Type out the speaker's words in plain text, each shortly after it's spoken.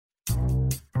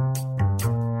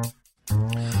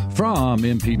From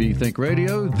MPB Think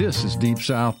Radio, this is Deep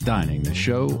South Dining, the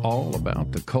show all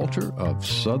about the culture of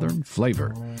Southern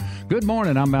flavor. Good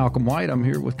morning, I'm Malcolm White. I'm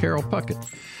here with Carol Puckett.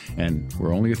 And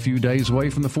we're only a few days away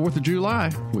from the 4th of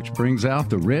July, which brings out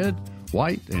the red,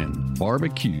 white, and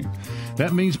barbecue.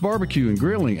 That means barbecue and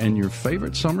grilling and your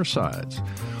favorite summer sides.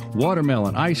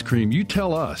 Watermelon, ice cream, you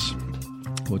tell us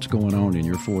what's going on in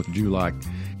your 4th of July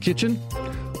kitchen.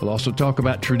 We'll also talk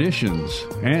about traditions.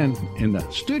 And in the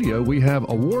studio, we have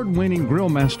award-winning grill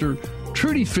master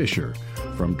Trudy Fisher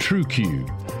from TruQ.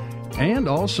 And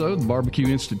also the Barbecue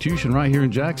Institution right here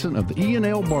in Jackson of the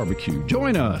E&L Barbecue.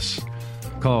 Join us.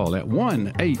 Call at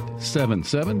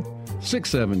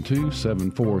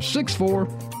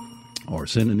 1-877-672-7464 or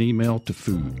send an email to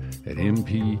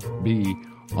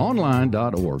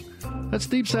food@mpbonline.org. That's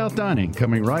Deep South Dining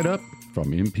coming right up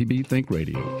from MPB Think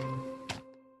Radio.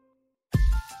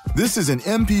 This is an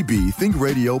MPB Think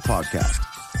Radio podcast.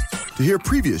 To hear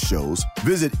previous shows,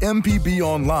 visit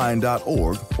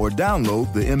mpbonline.org or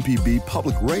download the MPB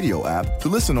Public Radio app to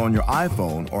listen on your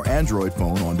iPhone or Android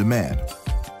phone on demand.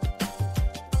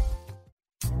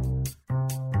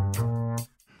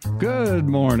 Good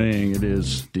morning. It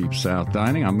is Deep South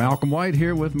Dining. I'm Malcolm White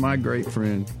here with my great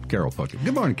friend Carol Puckett.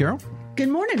 Good morning, Carol. Good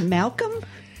morning, Malcolm.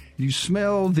 You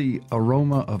smell the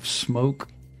aroma of smoke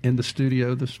in the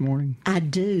studio this morning? I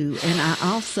do, and I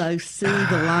also see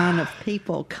the line of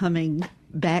people coming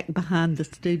back behind the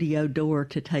studio door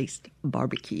to taste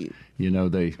barbecue. You know,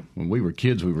 when we were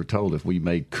kids, we were told if we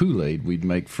made Kool-Aid, we'd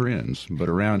make friends. But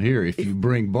around here, if you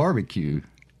bring barbecue,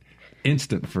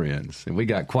 instant friends. And we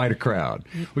got quite a crowd.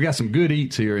 We got some good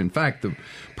eats here. In fact, the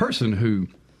person who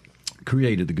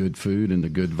created the good food and the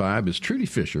good vibe is Trudy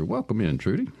Fisher. Welcome in,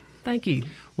 Trudy. Thank you.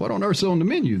 What on earth's on the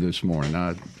menu this morning?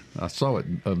 I saw it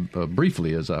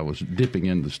briefly as I was dipping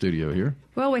into the studio here.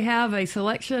 Well, we have a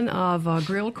selection of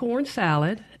grilled corn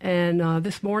salad, and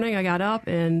this morning I got up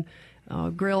and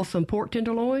grilled some pork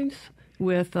tenderloins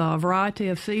with a variety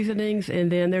of seasonings,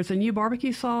 and then there's a new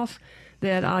barbecue sauce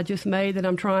that I just made that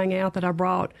I'm trying out that I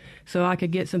brought so I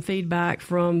could get some feedback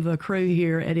from the crew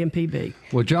here at MPB.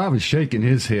 Well, Job is shaking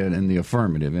his head in the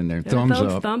affirmative in there. Thumbs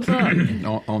up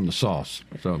on the sauce.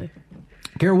 So,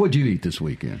 Carol, what'd you eat this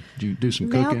weekend? Did you do some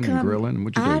cooking and grilling?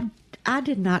 What'd you do? I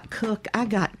did not cook. I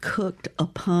got cooked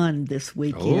upon this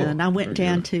weekend. I went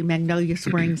down to Magnolia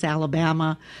Springs,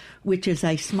 Alabama, which is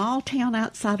a small town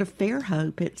outside of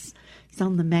Fairhope. It's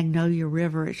on the Magnolia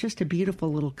River. It's just a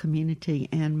beautiful little community.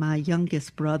 And my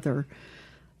youngest brother,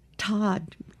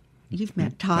 Todd, you've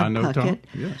met Todd I know Puckett. Todd,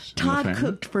 yes. Todd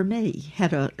cooked for me.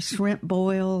 Had a shrimp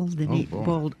boil, then he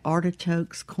boiled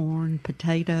artichokes, corn,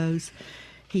 potatoes.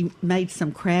 He made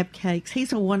some crab cakes.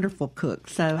 He's a wonderful cook,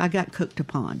 so I got cooked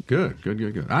upon. Good.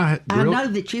 I know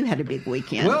that you had a big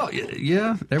weekend. Well,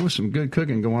 yeah, there was some good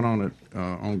cooking going on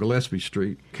on Gillespie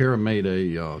Street. Kara made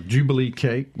a Jubilee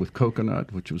cake with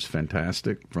coconut, which was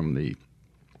fantastic, from the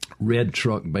Red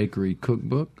Truck Bakery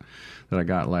cookbook that I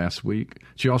got last week.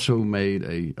 She also made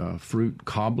a fruit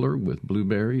cobbler with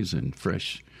blueberries and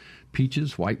fresh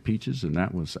peaches, white peaches, and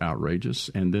that was outrageous.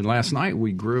 And then last night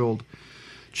we grilled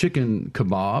chicken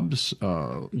kebabs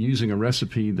using a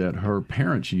recipe that her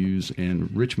parents use in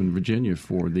Richmond, Virginia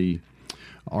for the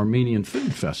Armenian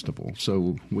Food Festival.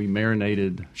 So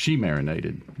she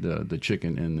marinated the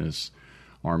chicken in this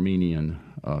Armenian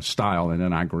style, and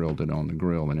then I grilled it on the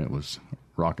grill, and it was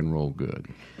rock and roll good.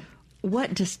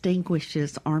 What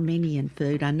distinguishes Armenian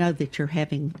food? I know that you're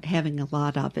having a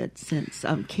lot of it since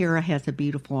Kara has a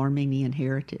beautiful Armenian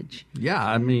heritage. Yeah,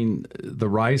 I mean, the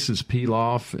rice is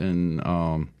pilaf, and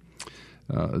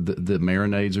the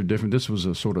marinades are different. This was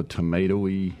a sort of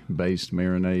tomato-y based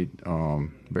marinade.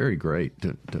 Very great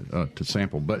to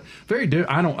sample, but very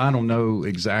I don't know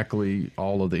exactly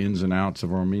all of the ins and outs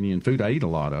of Armenian food. I eat a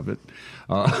lot of it,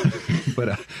 but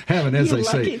I haven't, as they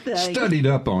say, studied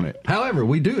up on it. However,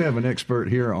 we do have an expert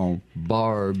here on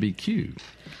barbecue.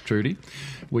 Trudy,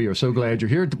 we are so glad you're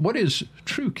here. What is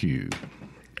TruQ?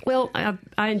 Well,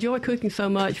 I enjoy cooking so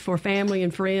much for family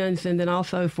and friends, and then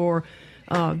also for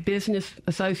business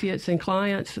associates and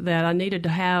clients, that I needed to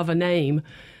have a name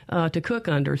to cook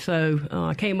under. So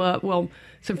I came up,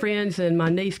 some friends and my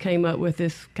niece came up with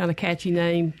this kind of catchy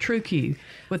name, TruQ,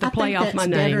 with a play off my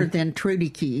name. I think that's better than Trudy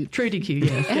Q. Trudy Q,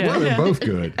 yes. Well, they're both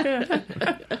good.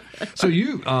 So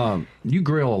you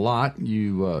grill a lot.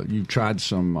 You've tried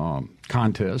some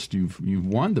contests. You've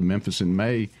won the Memphis in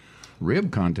May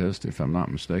rib contest, if I'm not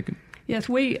mistaken. Yes,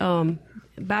 we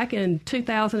back in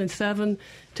 2007,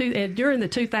 during the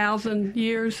 2000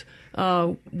 years,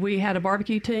 we had a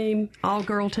barbecue team,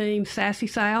 all-girl team, Sassy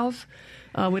Sal's.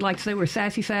 We like to say we're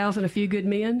sassy sows and a few good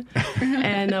men.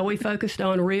 And we focused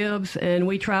on ribs, and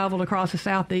we traveled across the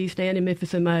Southeast and in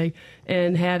Memphis in May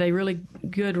and had a really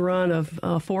good run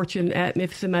of fortune at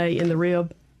Memphis in May in the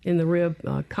rib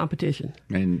competition.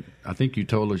 And I think you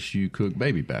told us you cook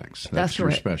baby backs. That's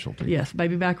your specialty. Yes,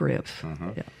 baby back ribs.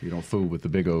 Yeah. You don't fool with the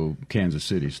big old Kansas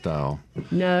City style.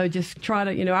 No, just try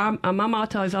to, my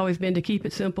motto has always been to keep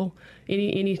it simple.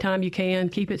 Any time you can,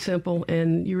 keep it simple,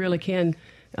 and you really can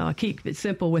keep it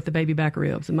simple with the baby back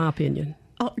ribs, in my opinion.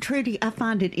 Oh, Trudy, I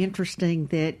find it interesting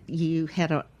that you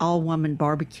had an all-woman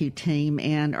barbecue team,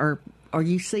 and are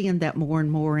you seeing that more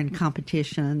and more in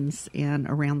competitions and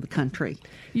around the country?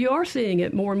 You are seeing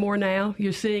it more and more now.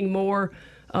 You're seeing more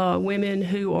women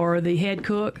who are the head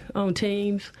cook on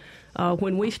teams.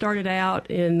 When we started out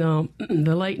in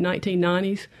the late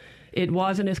 1990s, it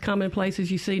wasn't as commonplace as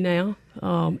you see now.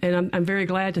 And I'm very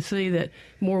glad to see that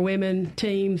more women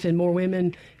teams and more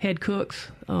women head cooks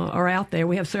are out there.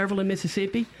 We have several in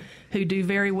Mississippi who do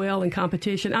very well in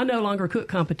competition. I no longer cook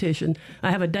competition.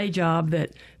 I have a day job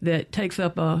that takes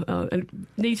up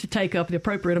needs to take up the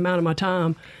appropriate amount of my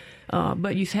time.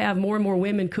 But you have more and more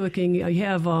women cooking. You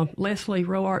have Leslie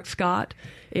Roark Scott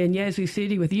in Yazoo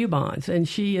City with U-Bonds, and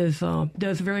she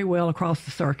does very well across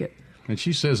the circuit. And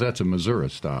she says that's a Missouri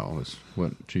style, is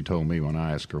what she told me when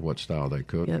I asked her what style they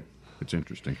cook. Yep. It's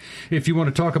interesting. If you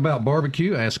want to talk about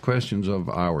barbecue, ask questions of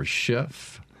our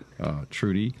chef,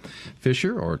 Trudy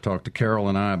Fisher, or talk to Carol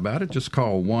and I about it, just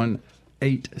call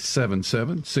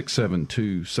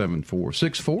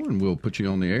 1-877-672-7464, and we'll put you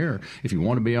on the air if you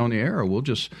want to be on the air, or we'll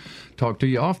just talk to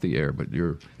you off the air. But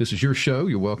this is your show.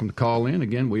 You're welcome to call in.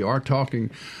 Again, we are talking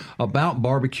about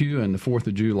barbecue and the 4th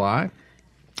of July.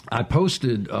 I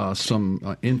posted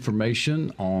some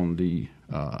information on the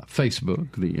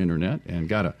Facebook, the internet, and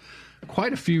got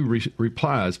quite a few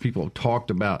replies. People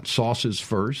talked about sauces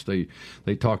first. They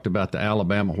talked about the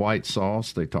Alabama white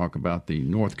sauce. They talked about the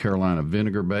North Carolina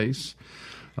vinegar base.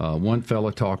 One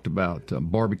fella talked about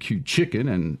barbecue chicken,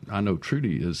 and I know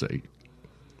Trudy is a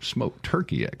smoked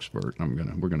turkey expert.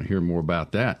 We're gonna hear more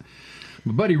about that.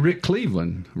 My buddy Rick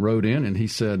Cleveland wrote in, and he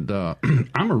said,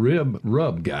 "I'm a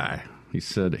rub guy." He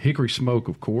said, "Hickory smoke,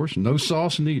 of course, no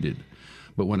sauce needed.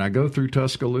 But when I go through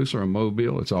Tuscaloosa or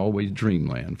Mobile, it's always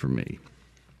Dreamland for me,"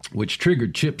 which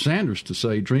triggered Chip Sanders to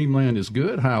say Dreamland is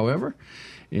good. However,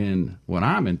 when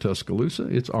I'm in Tuscaloosa,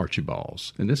 it's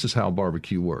Archibald's. And this is how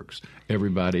barbecue works.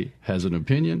 Everybody has an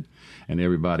opinion, and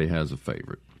everybody has a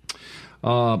favorite.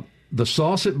 The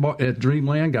sauce at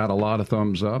Dreamland got a lot of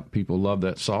thumbs up. People love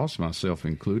that sauce, myself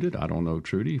included. I don't know,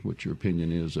 Trudy, what your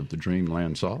opinion is of the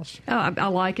Dreamland sauce. I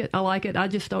like it. I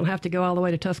just don't have to go all the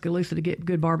way to Tuscaloosa to get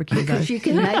good barbecue. Because you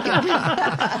can make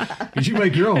it. Because you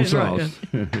make your own sauce.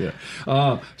 Right,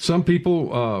 yeah. Some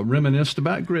people reminisced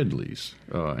about Gridley's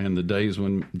and the days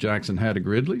when Jackson had a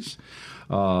Gridley's.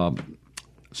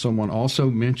 Someone also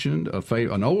mentioned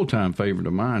an old-time favorite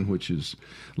of mine, which is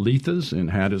Letha's in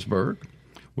Hattiesburg.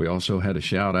 We also had a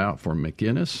shout-out for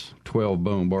McInnes, 12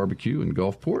 Bone Barbecue in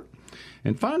Gulfport.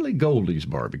 And finally, Goldie's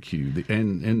Barbecue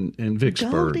in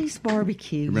Vicksburg. Goldie's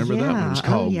Barbecue, Remember that one? It was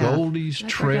called Goldie's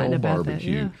Trail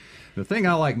Barbecue. That, yeah. The thing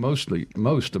I like most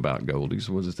about Goldie's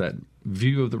was that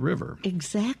view of the river.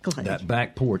 Exactly. That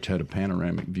back porch had a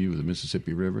panoramic view of the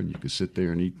Mississippi River, and you could sit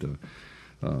there and eat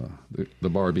the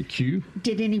barbecue.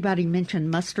 Did anybody mention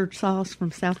mustard sauce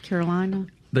from South Carolina?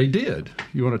 They did.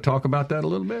 You want to talk about that a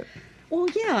little bit? Well,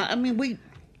 yeah. I mean,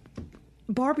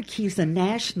 barbecue's a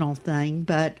national thing,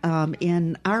 but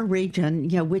in our region,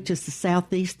 which is the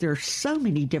Southeast, there are so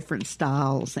many different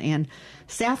styles. And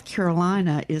South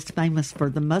Carolina is famous for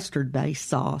the mustard-based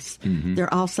sauce. Mm-hmm.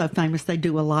 They're also famous. They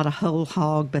do a lot of whole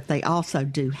hog, but they also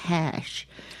do hash,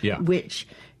 which,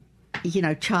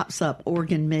 chops up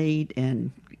organ meat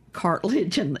and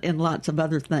cartilage and lots of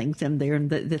other things in there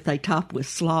that they top with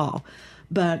slaw.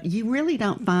 But you really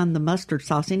don't find the mustard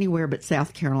sauce anywhere but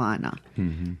South Carolina.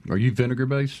 Mm-hmm. Are you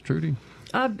vinegar-based, Trudy?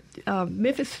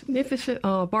 Memphis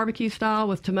barbecue style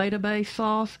with tomato-based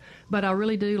sauce, but I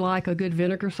really do like a good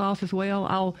vinegar sauce as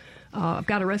well. I've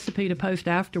got a recipe to post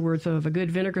afterwards of a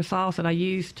good vinegar sauce that I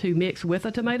use to mix with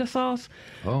a tomato sauce,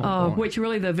 which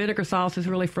really the vinegar sauce is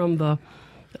really from the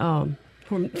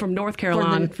from North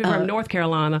Carolina. From North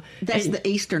Carolina. That's the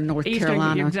Eastern North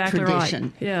Carolina exactly tradition.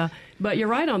 Right. Yeah. But you're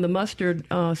right on the mustard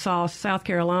sauce, South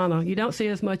Carolina. You don't see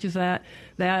as much as that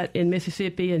in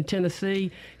Mississippi and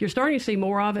Tennessee. You're starting to see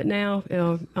more of it now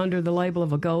under the label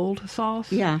of a gold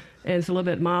sauce. Yeah. and it's a little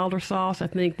bit milder sauce. I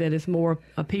think that is more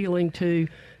appealing to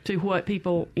what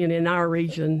people in our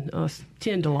region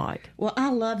tend to like. Well,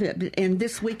 I love it. And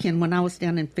this weekend when I was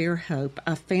down in Fairhope,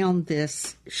 I found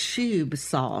this Shube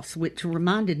sauce, which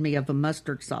reminded me of a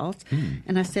mustard sauce.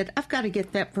 And I said, I've got to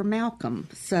get that for Malcolm.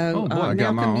 So, I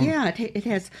got my own. Yeah, it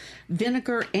has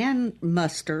vinegar and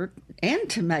mustard and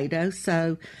tomato.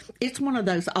 So it's one of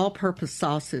those all-purpose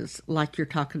sauces like you're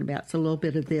talking about. It's a little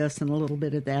bit of this and a little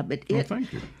bit of that. But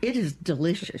thank you. It is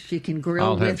delicious. You can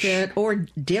grill with it or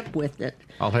dip with it.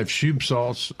 I'll have Shube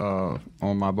sauce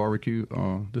on my barbecue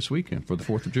this weekend for the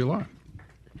 4th of July.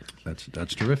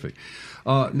 That's terrific.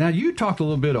 Now, you talked a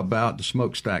little bit about the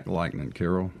smokestack lightning,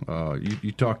 Carol.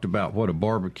 You talked about what a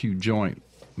barbecue joint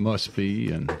must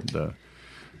be and the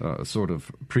sort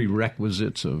of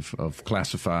prerequisites of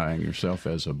classifying yourself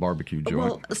as a barbecue joint.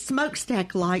 Well,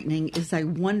 Smokestack Lightning is a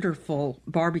wonderful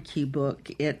barbecue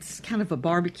book. It's kind of a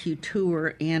barbecue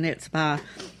tour, and it's by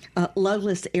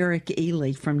Lolis Eric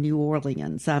Ely from New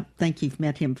Orleans. I think you've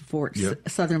met him before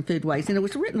at Southern Foodways. And it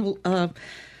was written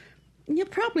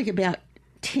probably about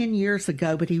 10 years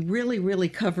ago, but he really, really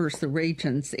covers the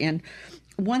regions. And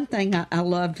one thing I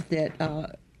loved that,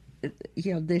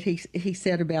 that he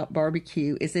said about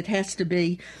barbecue is it has to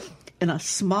be in a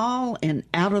small and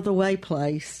out-of-the-way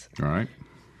place. All right.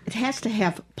 It has to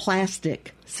have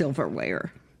plastic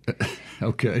silverware.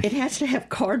 Okay. It has to have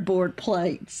cardboard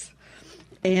plates.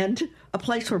 And a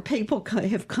place where people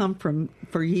have come from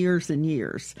for years and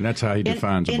years. And that's how he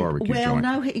defines a barbecue joint.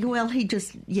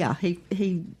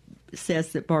 He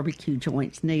says that barbecue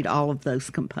joints need all of those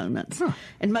components. Huh.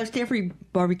 And most every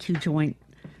barbecue joint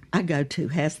I go to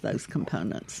has those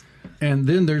components. And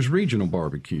then there's regional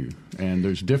barbecue, and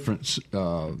there's different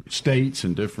states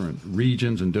and different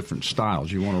regions and different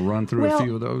styles. You want to run through a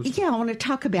few of those? Yeah, I want to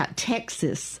talk about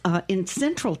Texas. In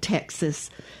Central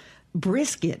Texas,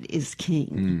 brisket is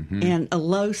king, and a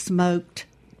low-smoked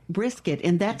brisket,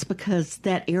 and that's because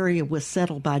that area was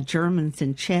settled by Germans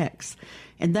and Czechs,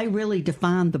 and they really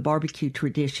defined the barbecue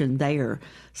tradition there.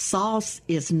 Sauce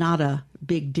is not a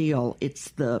big deal.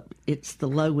 It's the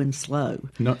low and slow.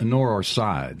 No, nor are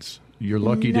sides. You're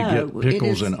lucky to get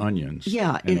pickles and onions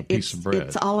and a piece of bread.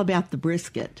 It's all about the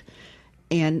brisket,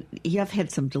 and you've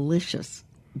had some delicious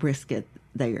brisket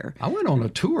there. I went on a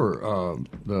tour.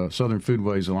 The Southern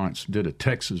Foodways Alliance did a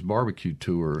Texas barbecue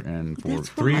tour, and for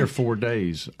 3 or 4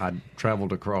 days, I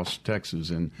traveled across Texas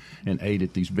and ate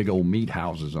at these big old meat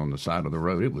houses on the side of the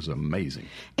road. It was amazing.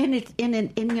 And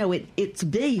it's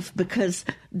beef because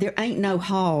there ain't no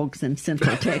hogs in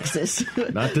Central Texas.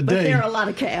 Not today. But there are a lot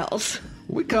of cows.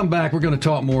 When we come back, we're going to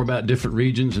talk more about different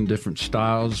regions and different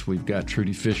styles. We've got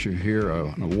Trudy Fisher here,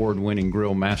 an award-winning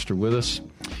grill master, with us.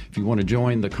 If you want to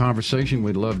join the conversation,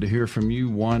 we'd love to hear from you,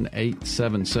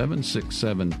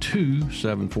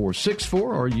 1-877-672-7464,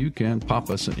 or you can pop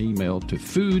us an email to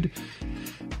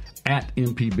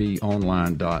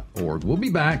food@mpbonline.org. We'll be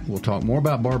back. We'll talk more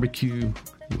about barbecue.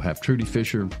 We'll have Trudy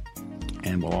Fisher,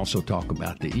 and we'll also talk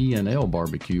about the E&L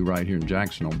barbecue right here in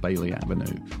Jackson on Bailey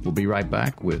Avenue. We'll be right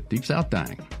back with Deep South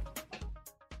Dining.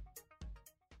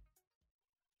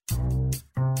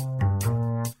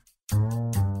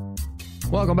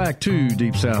 Welcome back to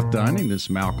Deep South Dining. This is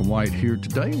Malcolm White here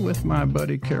today with my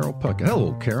buddy Carol Puckett.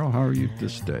 Hello, Carol. How are you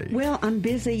this day? Well, I'm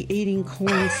busy eating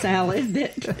corn salad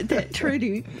that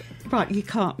Trudy brought. You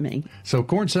caught me. So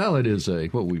corn salad is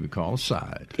what we would call a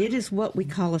side. It is what we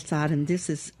call a side, and this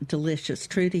is delicious.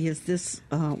 Trudy, is this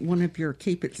one of your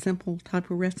keep it simple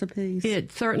type of recipes?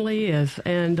 It certainly is.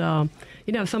 And,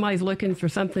 if somebody's looking for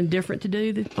something different to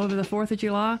do over the 4th of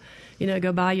July,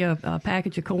 go buy you a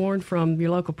package of corn from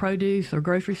your local produce or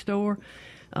grocery store.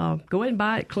 Go ahead and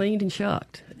buy it cleaned and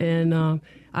shucked. And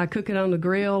I cook it on the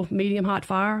grill, medium hot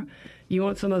fire. You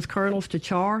want some of those kernels to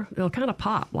char. They'll kind of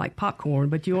pop like popcorn,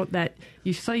 but you want that.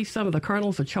 You see some of the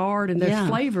kernels are charred, and there's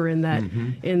flavor in that,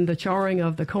 in the charring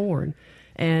of the corn.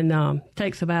 And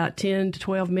takes about 10 to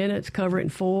 12 minutes. Cover it in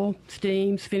foil,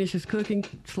 steams, finishes cooking,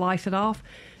 slice it off.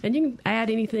 And you can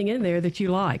add anything in there that you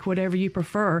like, whatever you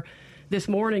prefer. This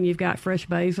morning you've got fresh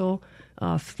basil,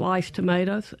 sliced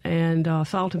tomatoes, and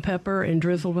salt and pepper, and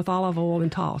drizzled with olive oil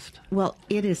and tossed. Well,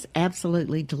 it is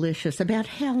absolutely delicious. About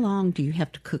how long do you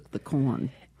have to cook the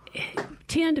corn?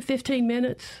 10 to 15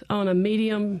 minutes on a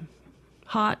medium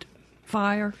hot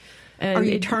fire. And are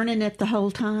you turning it the whole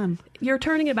time? You're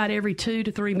turning it about every 2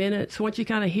 to 3 minutes. Once you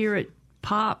kind of hear it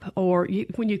pop, or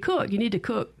when you cook, you need to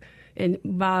cook and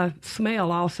by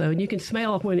smell also. And you can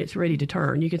smell when it's ready to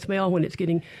turn. You can smell when it's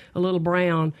getting a little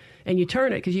brown. And you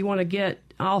turn it because you want to get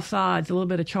all sides, a little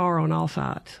bit of char on all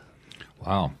sides.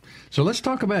 Wow. So let's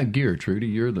talk about gear, Trudy.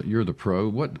 You're the pro.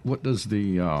 What does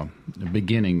the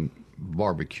beginning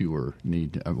barbecuer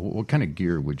need? What kind of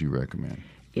gear would you recommend?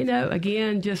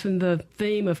 Again, just in the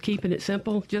theme of keeping it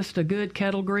simple, just a good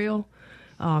kettle grill.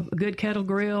 Get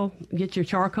your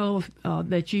charcoal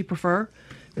that you prefer.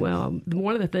 Well,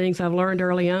 one of the things I've learned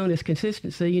early on is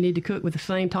consistency. You need to cook with the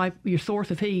same type. Your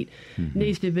source of heat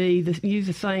needs to be use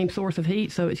the same source of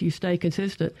heat so you stay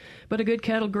consistent. But a good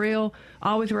kettle grill,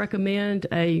 I always recommend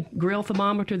a grill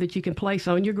thermometer that you can place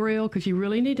on your grill because you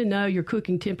really need to know your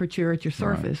cooking temperature at your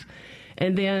surface. Right.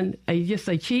 And then just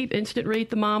a cheap instant read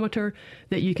thermometer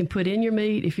that you can put in your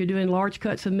meat. If you're doing large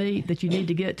cuts of meat that you need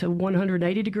to get to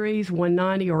 180 degrees,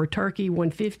 190, or a turkey,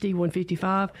 150,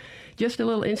 155, just a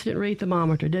little instant read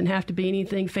thermometer. It doesn't have to be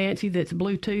anything fancy that's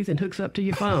Bluetooth and hooks up to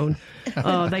your phone.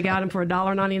 They got them for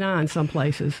 $1.99 some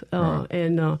places.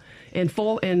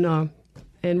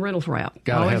 And Reynolds wrap.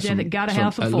 Gotta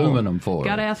have some aluminum foil.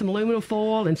 Got to have some aluminum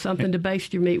foil and something to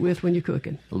baste your meat with when you're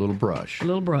cooking. A little brush.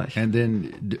 And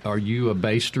then, are you a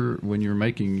baster when you're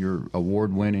making your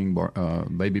award-winning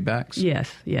baby backs?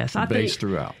 Yes. I baste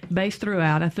throughout. Baste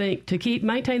throughout. I think to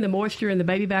maintain the moisture in the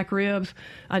baby back ribs,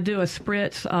 I do a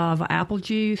spritz of apple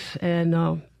juice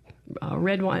and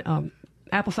red wine.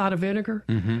 Apple cider vinegar.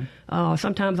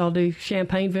 Sometimes I'll do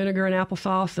champagne vinegar and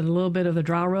applesauce and a little bit of the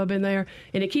dry rub in there,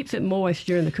 and it keeps it moist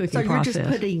during the cooking process. So you're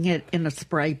just putting it in a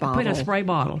spray bottle? Put in a spray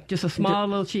bottle, just a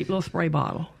small, cheap little spray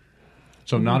bottle.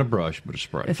 So not a brush, but a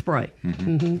spray. A spray.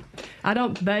 I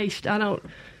don't baste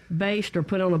or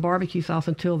put on a barbecue sauce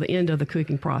until the end of the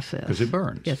cooking process. Because it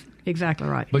burns. Yes, exactly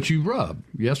right. But you rub,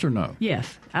 yes or no?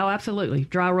 Yes. Oh, absolutely.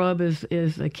 Dry rub is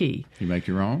a key. You make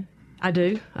your own? I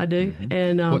do.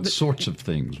 And what sorts of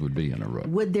things would be in a rub?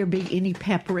 Would there be any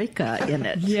paprika in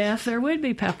it? Yes, there would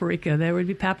be paprika.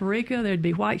 There'd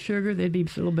be white sugar. There'd be a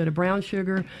little bit of brown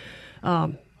sugar.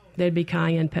 There'd be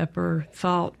cayenne pepper,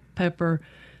 salt, pepper.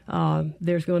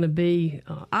 There's going to be.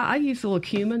 I use a little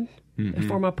cumin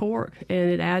for my pork, and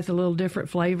it adds a little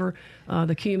different flavor.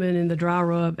 The cumin in the dry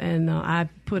rub, and I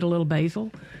put a little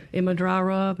basil in my dry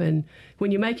rub. And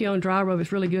when you make your own dry rub,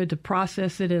 it's really good to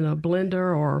process it in a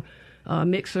blender or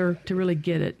mixer to really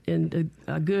get it in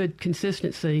a good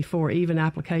consistency for even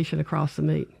application across the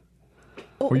meat.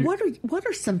 What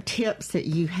are some tips that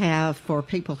you have for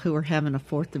people who are having a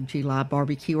 4th of July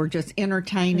barbecue or just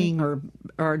entertaining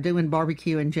or doing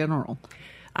barbecue in general?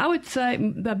 I would say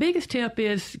the biggest tip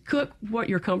is cook what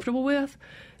you're comfortable with.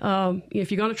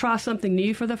 If you're going to try something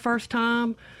new for the first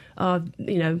time,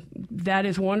 that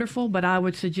is wonderful, but I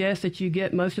would suggest that you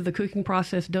get most of the cooking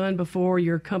process done before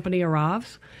your company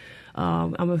arrives.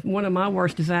 One of my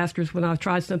worst disasters when I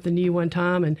tried something new one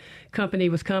time and company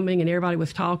was coming and everybody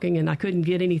was talking and I couldn't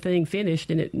get anything finished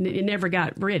and it never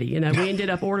got ready. We ended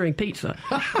up ordering pizza.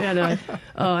 And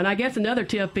I guess another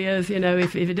tip is,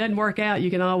 if it doesn't work out,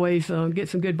 you can always get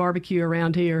some good barbecue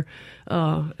around here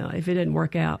if it didn't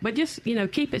work out. But just,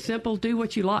 keep it simple, do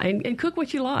what you like, and cook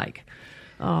what you like.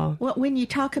 Well, when you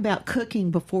talk about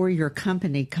cooking before your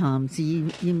company comes,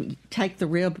 you take the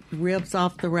ribs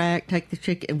off the rack, take the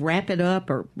chicken, wrap it up,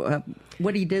 or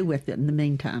what do you do with it in the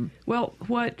meantime? Well,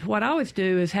 what I always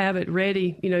do is have it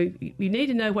ready. You need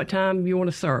to know what time you want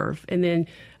to serve, and then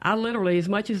I literally, as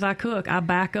much as I cook, I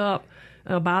back up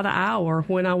by the hour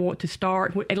when I want to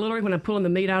start. Literally, when I'm pulling the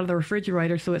meat out of the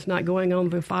refrigerator, so it's not going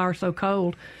on the fire so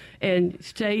cold. And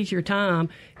stage your time.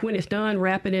 When it's done,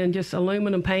 wrap it in just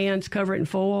aluminum pans, cover it in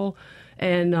foil,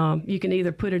 and you can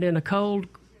either put it in a cold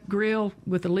grill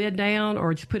with the lid down,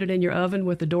 or just put it in your oven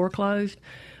with the door closed,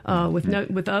 with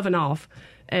the oven off,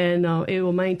 and it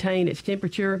will maintain its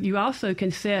temperature. You also can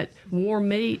set warm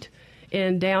meat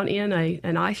down in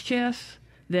an ice chest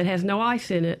that has no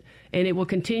ice in it, and it will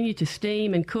continue to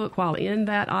steam and cook while in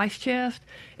that ice chest.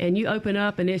 And you open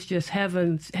up, and it's just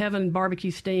heaven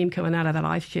barbecue steam coming out of that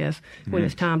ice chest when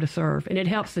it's time to serve. And it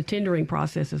helps the tendering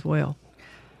process as well.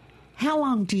 How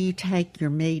long do you take your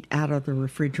meat out of the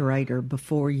refrigerator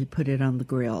before you put it on the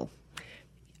grill?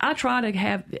 I try to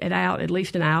have it out at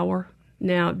least an hour.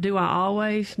 Now, do I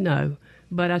always? No.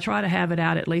 But I try to have it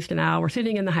out at least an hour,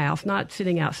 sitting in the house, not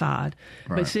sitting outside,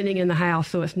 but sitting in the house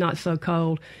so it's not so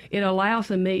cold. It allows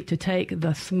the meat to take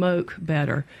the smoke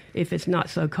better if it's not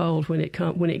so cold when you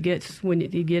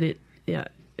get it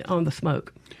on the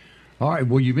smoke. All right.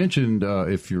 Well, you mentioned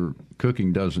if your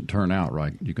cooking doesn't turn out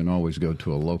right, you can always go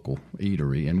to a local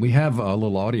eatery, and we have a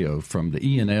little audio from the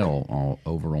E&L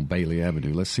over on Bailey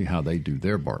Avenue. Let's see how they do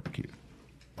their barbecue.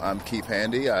 I'm Keith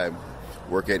Handy. I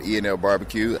work at E&L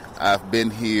Barbecue. I've been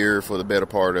here for the better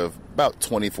part of about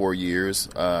 24 years.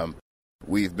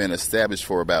 We've been established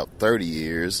for about 30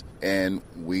 years, and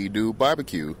we do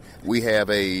barbecue. We have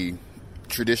a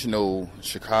traditional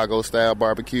Chicago-style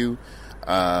barbecue,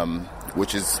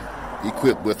 which is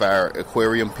equipped with our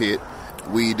aquarium pit.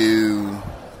 We do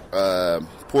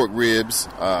pork ribs,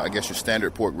 I guess your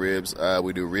standard pork ribs.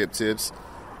 We do rib tips.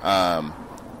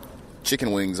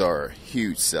 Chicken wings are a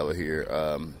huge seller here.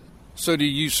 So do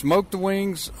you smoke the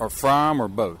wings or fry them or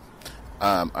both?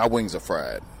 Our wings are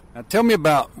fried. Now tell me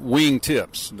about wing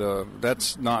tips.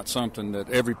 That's not something that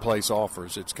every place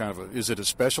offers. It's kind of is it a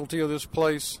specialty of this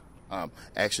place?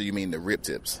 Actually, you mean the rib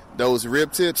tips. Those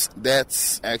rib tips,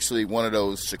 that's actually one of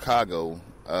those Chicago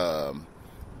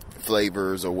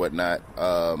flavors or whatnot.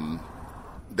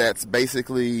 That's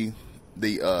basically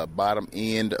the bottom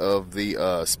end of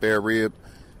the spare rib.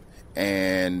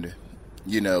 And,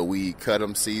 we cut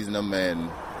them, season them, and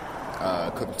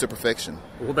cook them to perfection.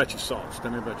 Well, what about your sauce?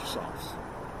 Tell me about your sauce.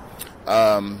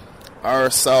 Our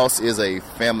sauce is a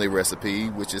family recipe,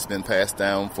 which has been passed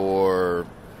down for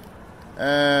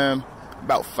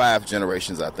about 5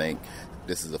 generations, I think.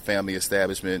 This is a family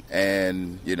establishment,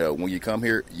 and, when you come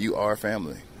here, you are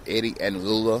family. Eddie and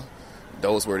Lula,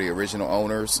 those were the original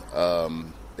owners.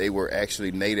 They were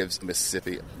actually natives of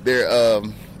Mississippi.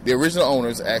 The original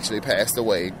owners actually passed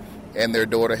away, and their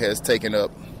daughter has taken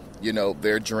up,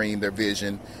 their dream, their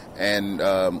vision,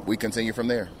 and we continue from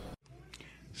there.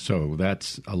 So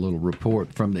that's a little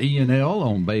report from the E&L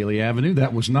on Bailey Avenue.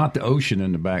 That was not the ocean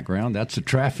in the background. That's the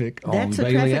traffic on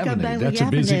Bailey Avenue. That's a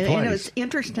busy place. And it's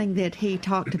interesting that he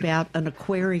talked about an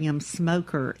aquarium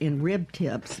smoker in rib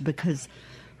tips because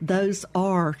those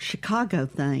are Chicago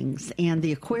things. And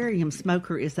the aquarium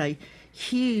smoker is a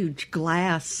huge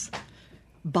glass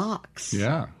box.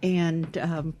 Yeah.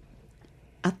 And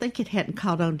I think it hadn't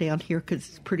caught on down here because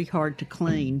it's pretty hard to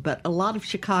clean. But a lot of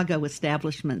Chicago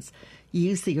establishments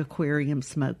use the aquarium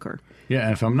smoker. Yeah,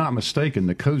 and if I'm not mistaken,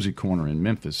 the Cozy Corner in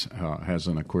Memphis has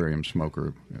an aquarium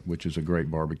smoker, which is a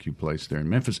great barbecue place there in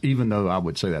Memphis, even though I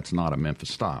would say that's not a Memphis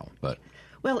style. But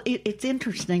well, it's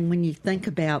interesting when you think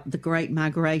about the great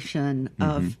migration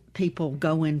of people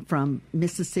going from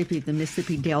Mississippi, the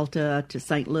Mississippi Delta, to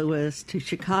St. Louis, to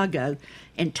Chicago,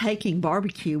 and taking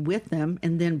barbecue with them,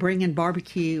 and then bringing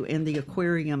barbecue and the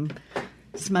aquarium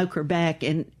smoker back.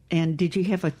 And did you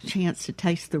have a chance to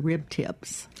taste the rib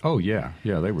tips? Oh, yeah.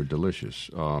 Yeah, they were delicious.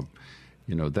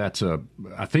 That's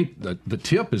I think the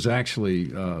tip is actually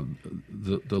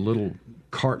the little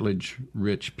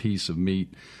cartilage-rich piece of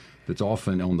meat that's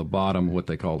often on the bottom of what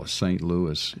they call a St.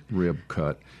 Louis rib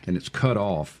cut, and it's cut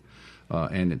off.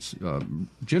 And it's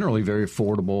generally very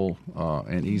affordable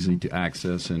and easy to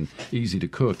access and easy to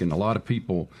cook. And a lot of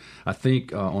people, I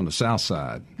think, on the South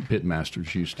Side,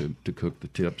 pitmasters used to cook the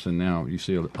tips, and now you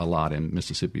see a lot in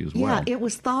Mississippi as well. Yeah, it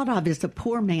was thought of as a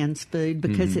poor man's food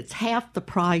because it's half the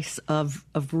price of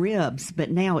ribs,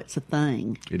 but now it's a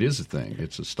thing. It is a thing.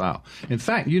 It's a style. In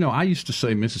fact, I used to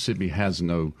say Mississippi has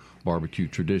no barbecue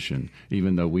tradition,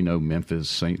 even though we know Memphis,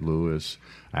 St. Louis,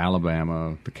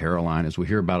 Alabama, the Carolinas. We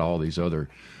hear about all these other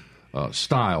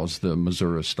styles, the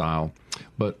Missouri style.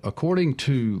 But according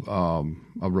to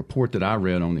a report that I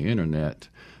read on the internet,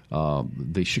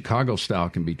 the Chicago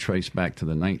style can be traced back to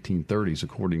the 1930s,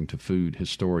 according to food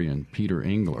historian Peter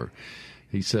Engler.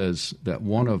 He says that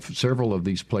several of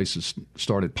these places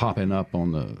started popping up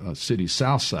on the city's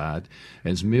south side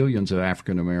as millions of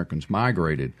African Americans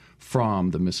migrated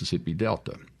from the Mississippi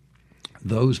Delta.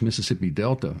 Those Mississippi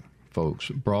Delta folks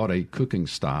brought a cooking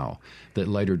style that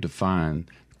later defined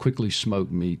quickly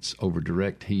smoked meats over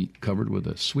direct heat covered with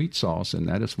a sweet sauce, and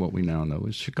that is what we now know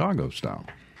as Chicago style.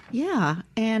 Yeah,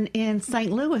 and in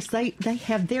St. Louis, they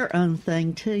have their own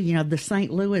thing, too. The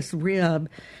St. Louis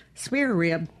spare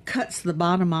rib cuts the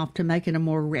bottom off to make it a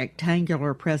more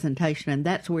rectangular presentation, and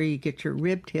that's where you get your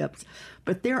rib tips.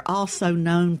 But they're also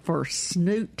known for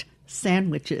snoot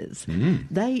sandwiches.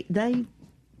 They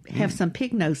have some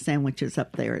pig nose sandwiches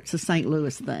up there. It's a St.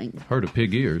 Louis thing. Heard of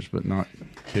pig ears, but not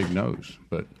pig nose.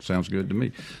 But sounds good to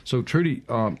me. So, Trudy,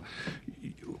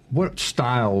 what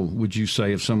style would you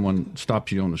say if someone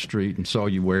stopped you on the street and saw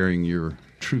you wearing your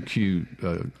True Q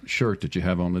shirt that you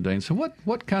have on today and said,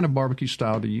 what kind of barbecue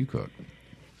style do you cook?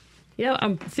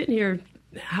 I'm sitting here.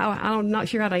 I'm not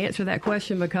sure how to answer that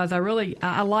question because I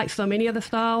like so many of the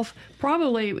styles.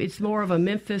 Probably it's more of a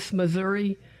Memphis,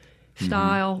 Missouri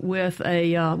style with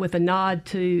a nod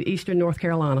to Eastern North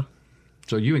Carolina.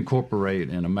 So you incorporate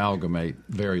and amalgamate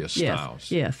various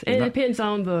styles. Yes, and it depends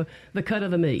on the cut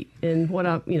of the meat and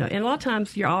and a lot of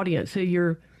times your audience who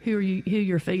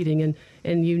you're feeding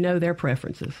and their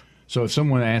preferences. So if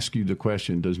someone asks you the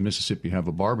question, does Mississippi have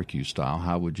a barbecue style?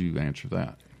 How would you answer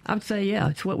that? I would say, yeah,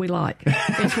 it's what we like.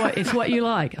 It's what you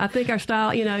like. I think our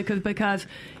style, because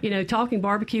talking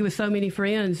barbecue with so many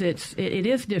friends, it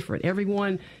is different.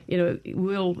 Everyone,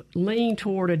 will lean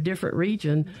toward a different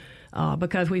region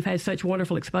because we've had such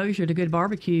wonderful exposure to good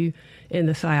barbecue in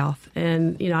the South.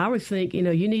 And I always think,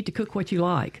 you need to cook what you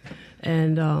like.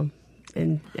 And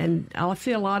I'll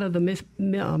see a lot of the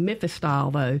Memphis style,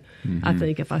 though. Mm-hmm. I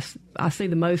think if I see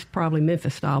the most probably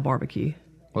Memphis style barbecue.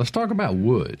 Well, let's talk about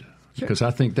wood. Sure. Because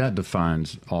I think that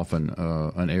defines often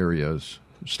an area's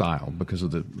style because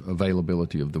of the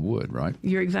availability of the wood, right?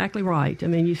 You're exactly right. I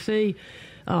mean, you see,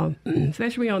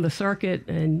 especially on the circuit,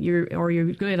 and you're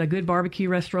at a good barbecue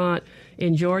restaurant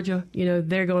in Georgia.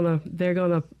 They're gonna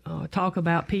talk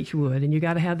about peach wood, and you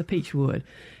got to have the peach wood.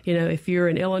 If you're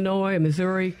in Illinois or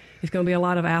Missouri, it's going to be a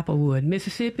lot of apple wood.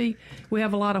 Mississippi, we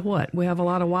have a lot of what? We have a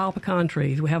lot of wild pecan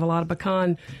trees. We have a lot of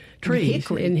pecan trees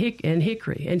and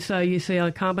hickory. And so you see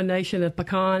a combination of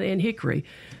pecan and hickory,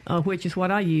 which is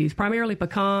what I use. Primarily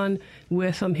pecan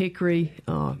with some hickory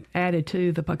added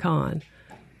to the pecan.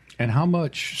 And how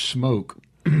much smoke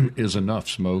is enough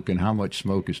smoke, and how much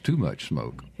smoke is too much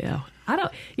smoke? Yeah. I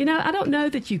don't know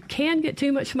that you can get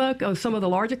too much smoke on some of the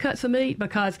larger cuts of meat,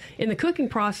 because in the cooking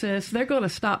process, they're going to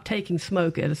stop taking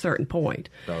smoke at a certain point.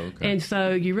 Oh, okay. And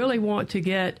so you really want to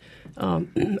get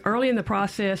early in the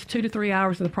process, 2 to 3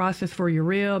 hours in the process for your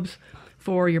ribs,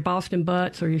 for your Boston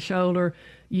butts or your shoulder.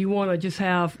 You want to just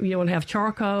have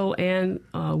charcoal and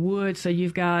wood, so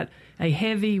you've got a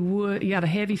heavy wood, you got a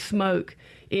heavy smoke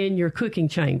in your cooking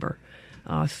chamber.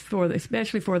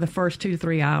 Especially for the first 2 to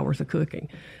 3 hours of cooking.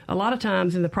 A lot of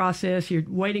times in the process, you're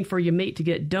waiting for your meat to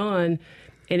get done,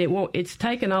 and it's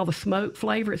taken all the smoke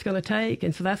flavor it's going to take,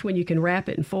 and so that's when you can wrap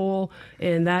it in foil,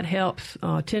 and that helps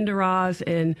tenderize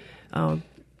and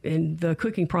in the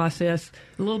cooking process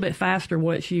a little bit faster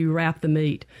once you wrap the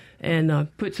meat. And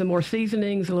put some more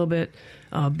seasonings, a little bit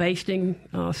basting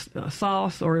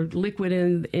sauce or liquid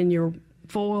in your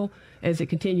foil as it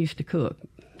continues to cook.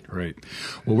 Great.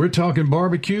 Well, we're talking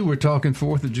barbecue. We're talking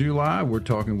 4th of July. We're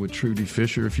talking with Trudy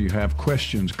Fisher. If you have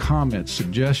questions, comments,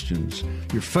 suggestions,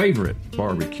 your favorite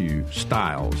barbecue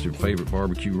styles, your favorite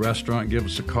barbecue restaurant, give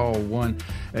us a call,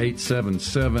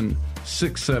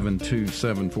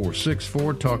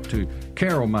 1-877-672-7464. Talk to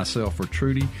Carol, myself, or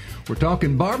Trudy. We're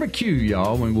talking barbecue,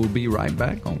 y'all, and we'll be right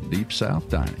back on Deep South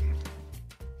Dining.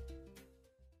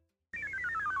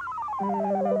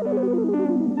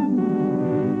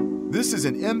 This is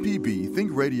an MPB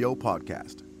Think Radio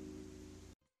podcast.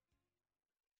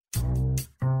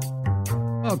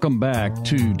 Welcome back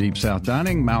to Deep South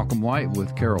Dining. Malcolm White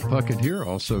with Carol Puckett here.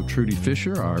 Also, Trudy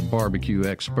Fisher, our barbecue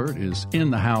expert, is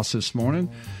in the house this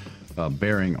morning,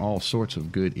 bearing all sorts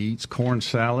of good eats, corn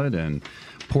salad and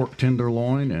pork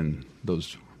tenderloin and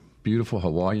those beautiful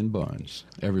Hawaiian buns,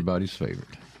 everybody's favorite.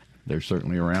 They're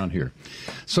certainly around here.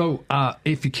 So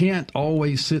if you can't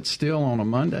always sit still on a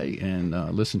Monday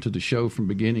and listen to the show from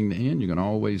beginning to end, you can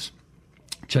always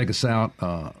check us out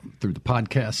through the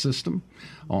podcast system.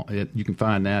 You can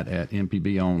find that at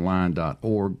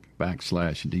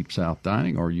mpbonline.org/Deep South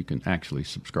Dining, or you can actually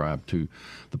subscribe to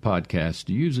the podcast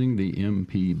using the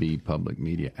MPB Public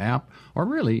Media app, or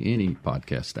really any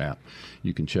podcast app.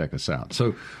 You can check us out.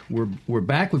 So we're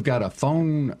back. We've got a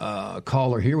phone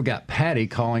caller here. We got Patty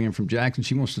calling in from Jackson.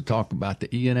 She wants to talk about the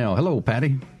E&L. Hello,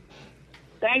 Patty.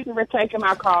 Thank you for taking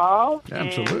my call.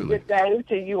 Absolutely. And good day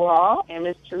to you all and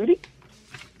Miss Trudy.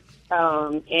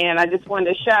 And I just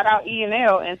wanted to shout out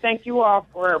E&L and thank you all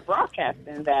for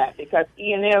broadcasting that, because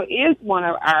E&L is one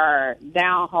of our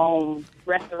down-home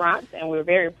restaurants, and we're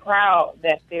very proud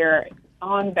that they're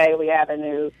on Bailey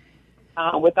Avenue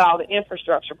with all the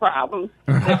infrastructure problems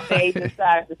that they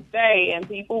decided to stay, and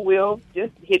people will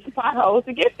just hit the potholes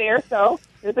to get there, so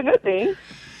it's a good thing.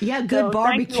 Yeah, good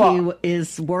barbecue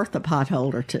is worth a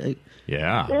pothole or two.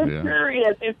 Yeah. It sure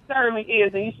is. It certainly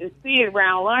is. And you should see it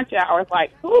around lunch hours.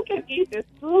 Like, who can eat this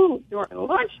food during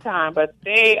lunchtime? But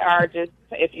they are just,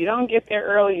 if you don't get there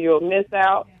early, you'll miss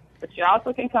out. But you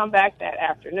also can come back that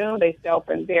afternoon. They stay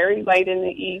open very late in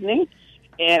the evening.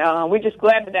 And we're just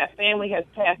glad that family has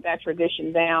passed that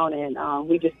tradition down. And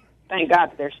we just thank God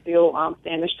that they're still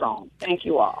standing strong. Thank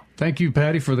you all. Thank you,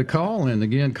 Patty, for the call. And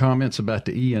again, comments about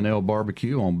the E&L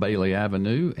Barbecue on Bailey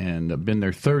Avenue, and been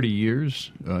there 30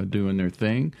 years doing their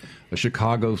thing. A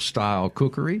Chicago-style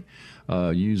cookery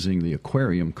using the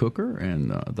aquarium cooker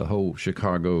and the whole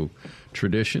Chicago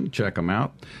tradition. Check them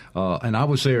out. And I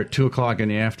was there at 2 o'clock in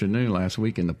the afternoon last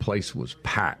week, and the place was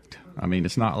packed. I mean,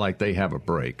 it's not like they have a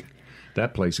break.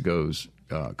 That place goes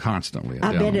constantly.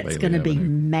 I bet it's going to be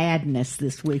madness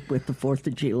this week with the 4th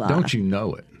of July. Don't you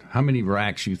know it? how many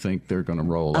racks you think they're going to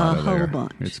roll out of there? A whole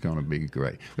bunch. It's going to be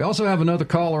great. We also have another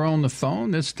caller on the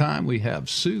phone. This time we have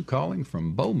Sue calling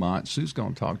from Beaumont. Sue's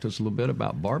going to talk to us a little bit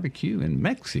about barbecue in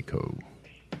Mexico.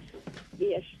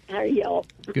 Yes. How are y'all?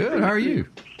 Good. How are you?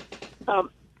 I've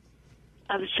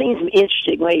seen some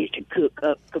interesting ways to cook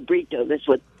a cabrito. That's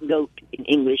what goat in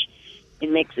English.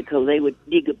 In Mexico, they would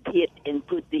dig a pit and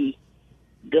put the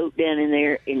goat down in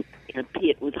there in a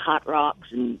pit with hot rocks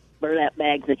and burlap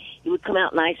bags, and it would come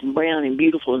out nice and brown and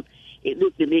beautiful, and it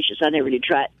looked delicious. I never did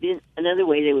try it. Then another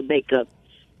way, they would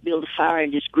build a fire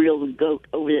and just grill the goat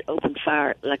over the open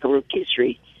fire like a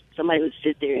rotisserie. Somebody would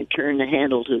sit there and turn the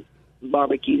handle to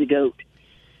barbecue the goat,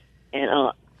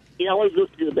 and it always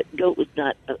looked good, but goat was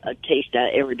not a taste I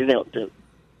ever developed a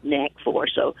knack for,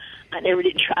 so I never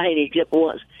did try it except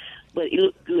once. But it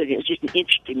looked good. It was just an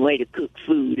interesting way to cook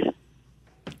food.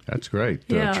 That's great.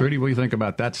 Yeah. Trudy, what do you think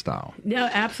about that style? Yeah,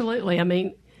 absolutely. I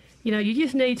mean, you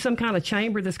just need some kind of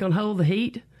chamber that's going to hold the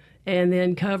heat and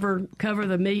then cover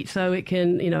the meat so it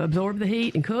can, absorb the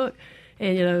heat and cook.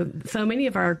 And, so many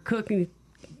of our cooking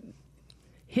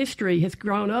history has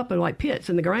grown up in like pits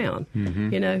in the ground.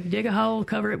 Mm-hmm. Dig a hole,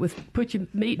 cover it put your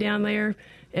meat down there,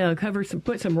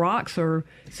 put some rocks or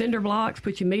cinder blocks,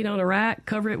 put your meat on a rack,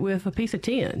 cover it with a piece of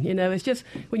tin. It's just,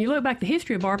 when you look back the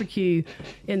history of barbecue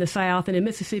in the South and in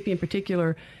Mississippi in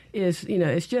particular is,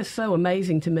 it's just so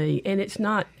amazing to me. And it's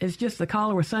just the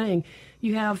caller was saying,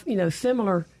 you have,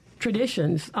 similar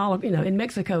traditions in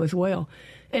Mexico as well.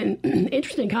 And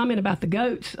interesting comment about the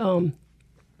goats.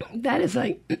 That is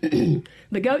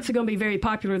the goats are going to be very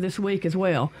popular this week as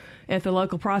well at the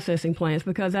local processing plants,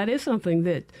 because that is something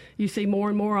that you see more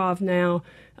and more of now,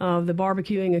 the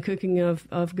barbecuing and cooking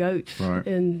of goats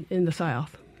in the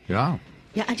South. Yeah.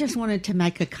 Yeah, I just wanted to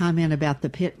make a comment about the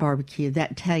pit barbecue.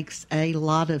 That takes a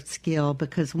lot of skill,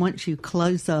 because once you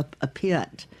close up a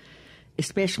pit,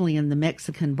 especially in the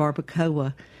Mexican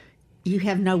barbacoa, you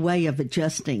have no way of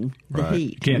adjusting the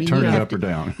heat. You can't turn it up or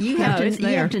down. You have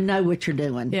to know what you're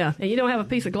doing. Yeah, and you don't have a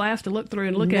piece of glass to look through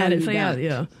and look at it and say,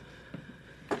 yeah.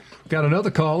 Got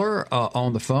another caller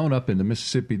on the phone up in the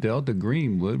Mississippi Delta,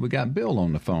 Greenwood. We got Bill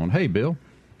on the phone. Hey, Bill.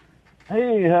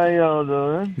 Hey, how y'all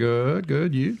doing?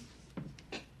 Good. You?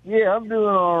 Yeah, I'm doing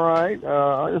all right.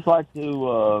 I just like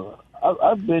to.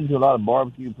 I've been to a lot of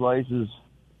barbecue places,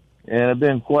 and I've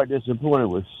been quite disappointed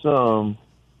with some.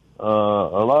 A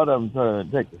lot of them try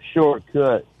to take a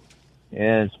shortcut,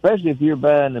 and especially if you're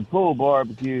buying the pulled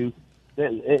barbecue,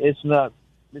 it's not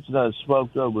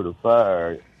smoked over the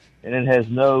fire, and it has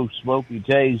no smoky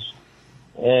taste.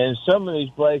 And some of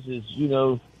these places,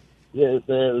 one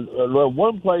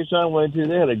place I went to,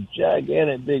 they had a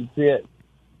gigantic big pit,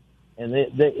 and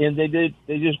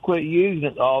they just quit using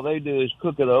it. All they do is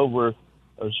cook it over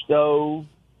a stove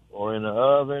or in an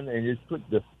oven, and just put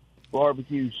the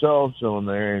barbecue sauce on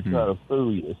there and try to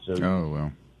fool you. So,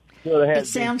 it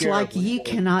sounds like you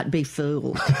cannot be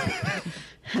fooled.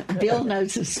 Bill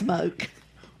knows his smoke.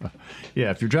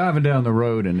 Yeah, if you're driving down the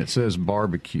road and it says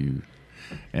barbecue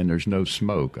and there's no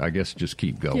smoke, I guess just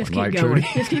keep going. Just keep going.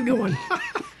 Just keep going.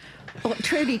 Well,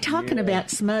 Trudy, talking about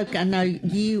smoke, I know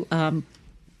you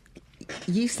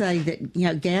say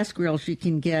that gas grills, you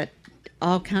can get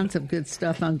all kinds of good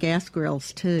stuff on gas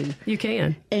grills too. You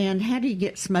can. And how do you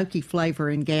get smoky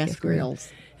flavor in gas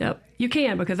grills? Yep, you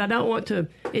can, because I don't want to.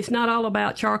 It's not all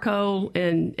about charcoal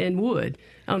and wood.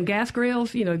 On gas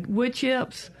grills, wood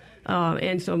chips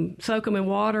and soak them in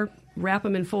water, wrap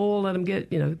them in foil, let them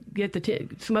get the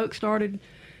smoke started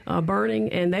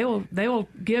burning, and they will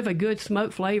give a good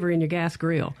smoke flavor in your gas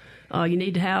grill. You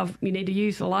need to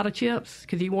use a lot of chips,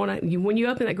 because when you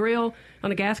open that grill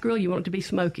on a gas grill, you want it to be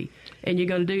smoky, and you're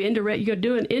going to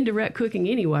do an indirect cooking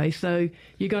anyway, so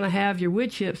you're going to have your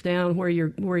wood chips down where your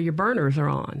burners are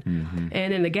on. Mm-hmm.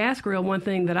 And in the gas grill, one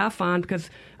thing that I find, because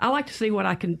I like to see what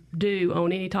I can do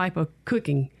on any type of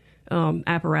cooking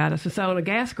apparatus, and so on a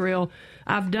gas grill,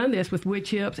 I've done this with wood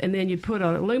chips, and then you put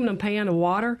an aluminum pan of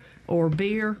water or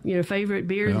beer, favorite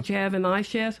beer that you have in the ice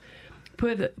chest.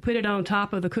 Put it on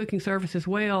top of the cooking surface as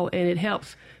well, and it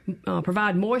helps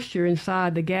provide moisture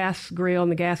inside the gas grill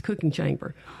and the gas cooking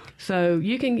chamber. So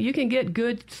you can get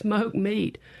good smoked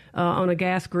meat on a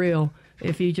gas grill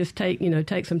if you just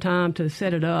take some time to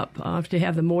set it up to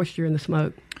have the moisture and the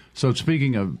smoke. So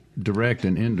speaking of direct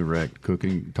and indirect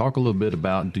cooking, talk a little bit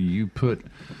about, do you put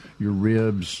your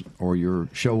ribs or your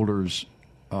shoulders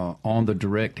on the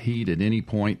direct heat at any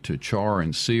point to char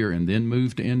and sear and then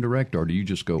move to indirect, or do you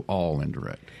just go all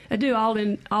indirect? I do all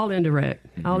indirect.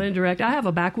 Mm-hmm. All indirect. I have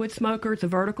a backwood smoker. It's a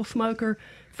vertical smoker,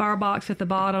 firebox at the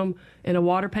bottom, and a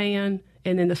water pan,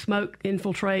 and then the smoke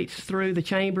infiltrates through the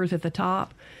chambers at the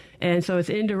top. And so it's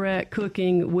indirect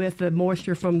cooking with the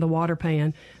moisture from the water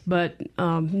pan. But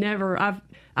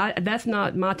that's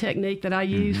not my technique that I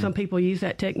use. Some people use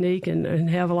that technique and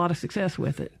have a lot of success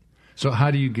with it. So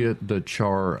how do you get the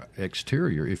char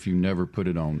exterior if you never put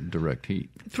it on direct heat?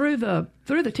 Through the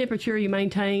temperature you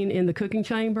maintain in the cooking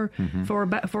chamber. For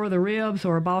the ribs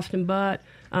or a Boston butt,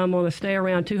 I'm going to stay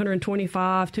around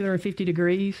 225, 250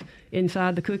 degrees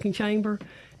inside the cooking chamber.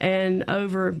 And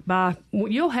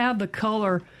you'll have the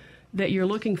color that you're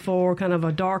looking for, kind of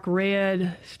a dark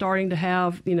red, starting to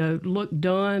have, look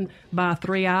done by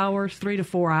 3 to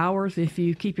 4 hours if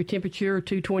you keep your temperature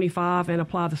 225 and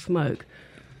apply the smoke.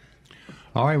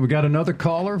 All right, we got another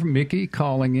caller, Mickey,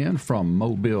 calling in from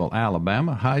Mobile,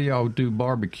 Alabama. How y'all do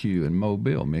barbecue in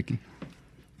Mobile, Mickey?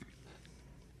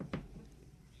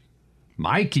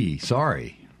 Mikey,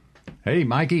 sorry. Hey,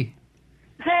 Mikey.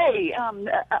 Hey,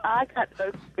 I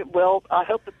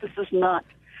hope that this is not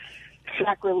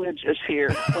sacrilegious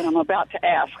here when I'm about to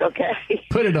ask, okay?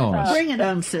 Put it on us. Bring it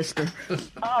on, sister.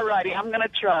 All righty, I'm going to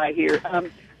try here.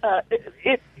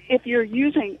 If you're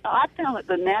using, I found that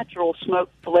the natural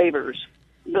smoked flavors,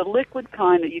 the liquid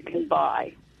kind that you can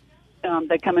buy,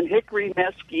 they come in hickory,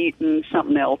 mesquite, and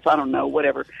something else. I don't know,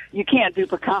 whatever. You can't do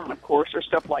pecan, of course, or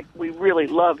stuff like we really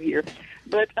love here.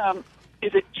 But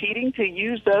is it cheating to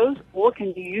use those, or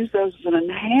can you use those as an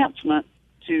enhancement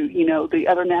to, the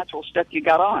other natural stuff you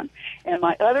got on? And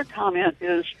my other comment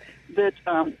is that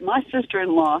my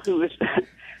sister-in-law, who is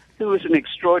an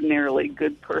extraordinarily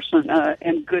good person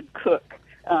and good cook,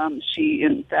 she,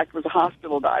 in fact, was a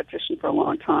hospital dietitian for a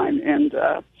long time, and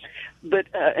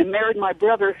married my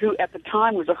brother, who at the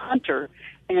time was a hunter.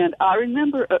 And I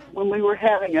remember when we were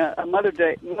having a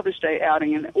Mother's Day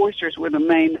outing, and oysters were the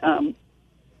main,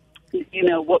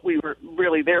 what we were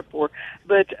really there for.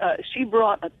 But she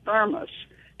brought a thermos,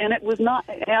 and it was not.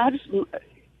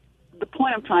 The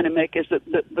point I'm trying to make is that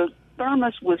the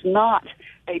thermos was not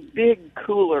a big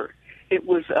cooler. It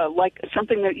was like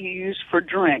something that you use for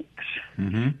drinks,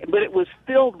 but it was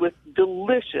filled with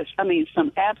delicious,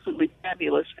 some absolutely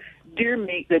fabulous deer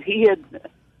meat that he had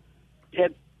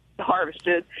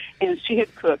harvested and she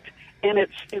had cooked, and it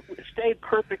stayed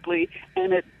perfectly,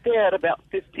 and it fed about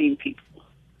 15 people.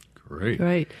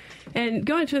 Great. And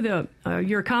going to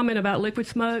your comment about liquid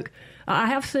smoke, I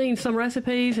have seen some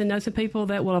recipes and know some people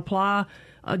that will apply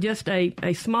just a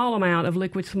small amount of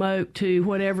liquid smoke to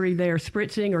whatever they're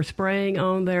spritzing or spraying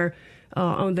on their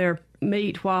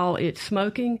meat while it's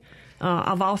smoking.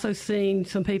 I've also seen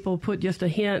some people put just a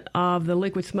hint of the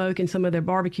liquid smoke in some of their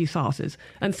barbecue sauces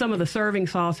and some of the serving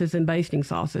sauces and basting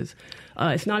sauces.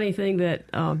 It's not anything that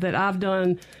I've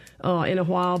done in a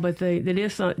while, but that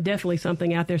is definitely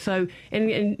something out there. So,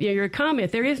 and your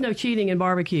comment, there is no cheating in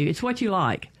barbecue. It's what you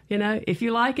like. If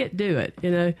you like it, do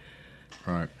it.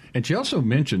 Right. And she also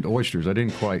mentioned oysters. I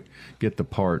didn't quite get the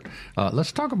part.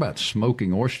 Let's talk about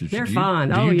smoking oysters. They're fine.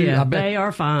 They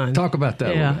are fine. Talk about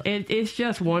that. Yeah, it's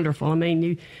just wonderful.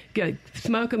 You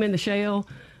smoke them in the shell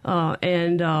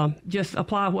and just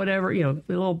apply whatever, the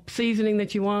little seasoning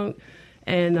that you want.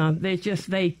 And they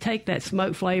take that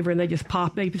smoke flavor and they just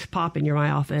pop in your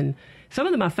mouth. And some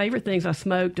of my favorite things I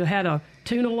smoked, I had a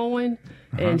tuna loin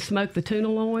and smoked the tuna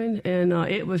loin, and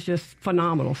it was just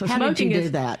phenomenal. So how did you do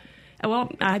that?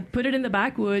 Well, I put it in the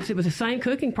backwoods. It was the same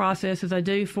cooking process as I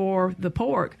do for the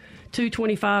pork,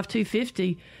 225,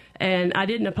 250, and I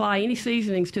didn't apply any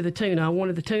seasonings to the tuna. I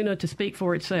wanted the tuna to speak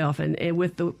for itself and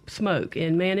with the smoke,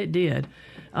 and man, it did.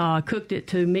 Cooked it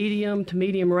to medium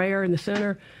rare in the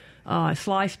center,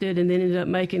 sliced it, and then ended up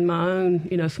making my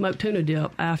own, smoked tuna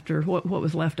dip after what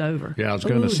was left over. Yeah, I was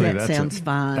going to say that sounds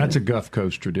fine. That's a Gulf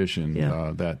Coast tradition,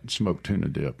 that smoked tuna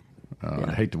dip.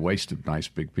 I hate to waste a nice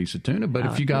big piece of tuna, but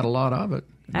if you got a lot of it,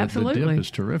 the dip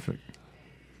is terrific.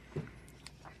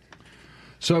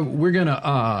 So we're going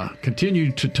to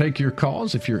continue to take your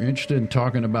calls. If you're interested in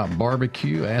talking about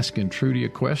barbecue, asking Trudy a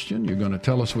question, you're going to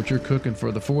tell us what you're cooking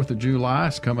for the 4th of July.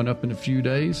 It's coming up in a few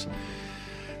days.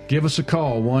 Give us a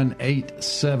call,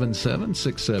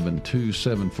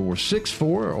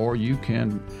 1-877-672-7464, or you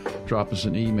can drop us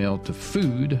an email to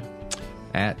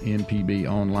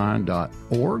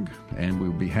food@mpbonline.org, and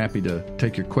we'll be happy to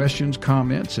take your questions,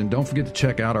 comments, and don't forget to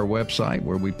check out our website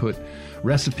where we put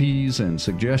recipes and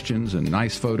suggestions and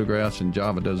nice photographs, and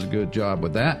Java does a good job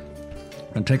with that.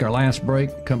 And take our last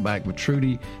break, come back with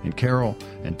Trudy and Carol,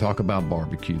 and talk about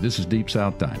barbecue. This is Deep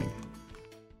South Dining.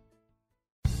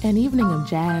 An evening of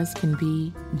jazz can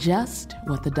be just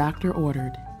what the doctor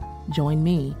ordered. Join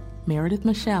me, Meredith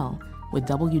Michelle, with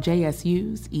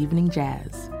WJSU's Evening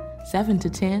Jazz, 7 to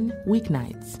 10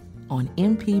 weeknights on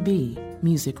MPB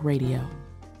Music Radio.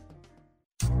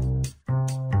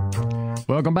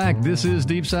 Welcome back. This is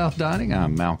Deep South Dining.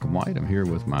 I'm Malcolm White. I'm here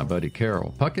with my buddy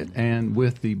Carol Puckett and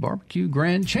with the barbecue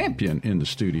grand champion in the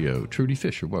studio, Trudy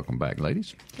Fisher. Welcome back,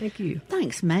 ladies. Thank you.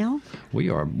 Thanks, Mal.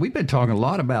 We've been talking a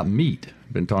lot about meat,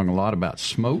 been talking a lot about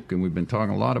smoke, and we've been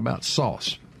talking a lot about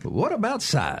sauce. But what about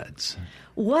sides?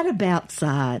 What about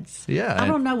sides? Yeah. I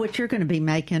don't know what you're going to be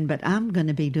making, but I'm going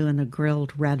to be doing a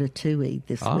grilled ratatouille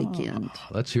this weekend.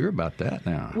 Let's hear about that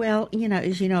now. Well,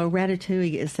 as you know,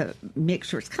 ratatouille is a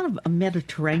mixture. It's kind of a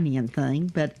Mediterranean thing,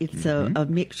 but it's a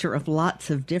mixture of lots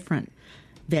of different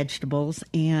vegetables,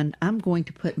 and I'm going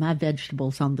to put my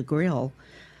vegetables on the grill.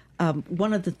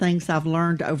 One of the things I've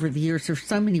learned over the years, there's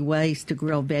so many ways to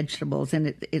grill vegetables,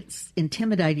 and it's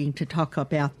intimidating to talk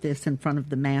about this in front of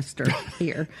the master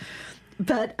here.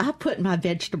 But I put my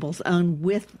vegetables on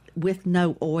with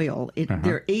no oil.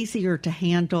 They're easier to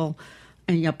handle,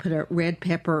 and you'll put a red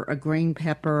pepper, a green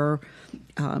pepper,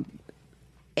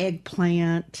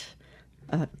 eggplant,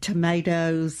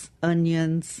 tomatoes,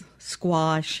 onions,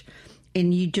 squash,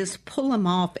 and you just pull them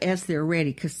off as they're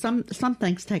ready, because some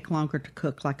things take longer to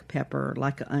cook, like a pepper or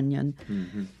like an onion.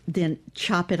 Mm-hmm. Then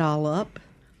chop it all up,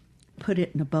 put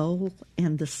it in a bowl,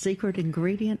 and the secret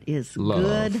ingredient is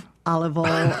good olive oil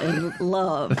and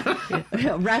love.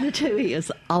 Ratatouille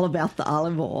is all about the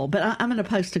olive oil, but I'm going to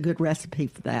post a good recipe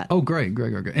for that. Oh, great.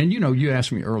 And you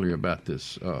asked me earlier about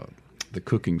this, the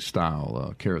cooking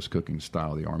style, Kara's cooking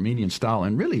style, the Armenian style,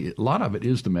 and really a lot of it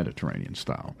is the Mediterranean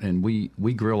style. And we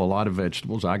grill a lot of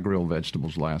vegetables. I grilled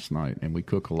vegetables last night, and we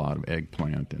cook a lot of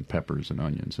eggplant and peppers and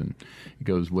onions, and it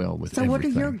goes well with everything. So what are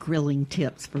your grilling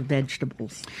tips for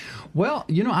vegetables? Well,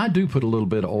 I do put a little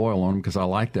bit of oil on them because I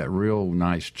like that real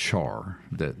nice char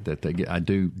that they get. I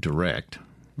do direct.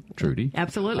 Trudy,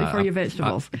 absolutely, for your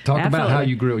vegetables. Talk about how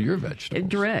you grill your vegetables.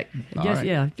 Direct,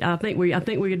 yeah. I think we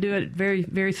could do it very,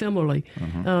 very similarly.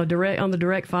 Direct on the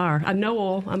direct fire. I'm no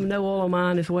oil on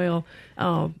mine as well.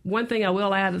 One thing I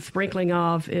will add a sprinkling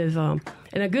of is, and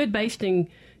a good basting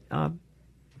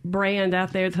brand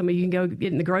out there. Some of you can go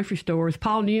get in the grocery store is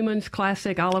Paul Newman's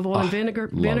classic olive oil and vinegar.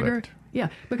 It. Yeah,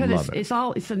 because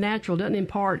it's a natural. Doesn't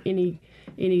impart any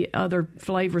other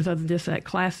flavors other than just that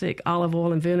classic olive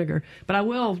oil and vinegar. But I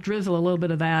will drizzle a little bit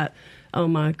of that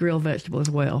on my grilled vegetable as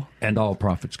well. And all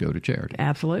profits go to charity.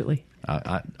 Absolutely.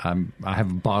 I have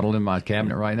a bottle in my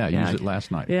cabinet right now. I used it last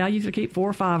night. Yeah, I usually keep 4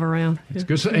 or 5 around. It's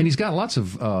good. And he's got lots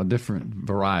of different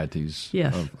varieties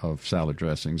of salad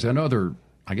dressings and other.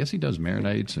 I guess he does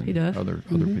marinades and other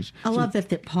pieces. I love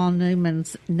that Paul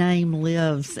Newman's name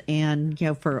lives, and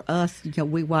for us,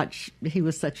 we watch. He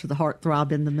was such the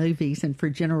heartthrob in the movies, and for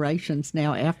generations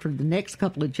now, after the next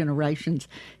couple of generations,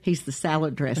 he's the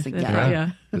salad dressing guy. Right. Yeah.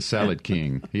 The salad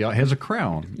king. He has a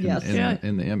crown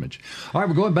in the image. All right,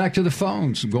 we're going back to the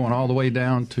phones, going all the way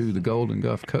down to the Golden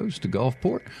Gulf Coast to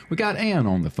Gulfport. We got Ann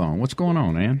on the phone. What's going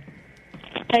on, Ann?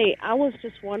 Hey, I was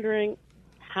just wondering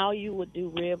how you would do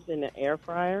ribs in an air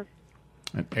fryer.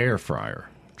 An air fryer.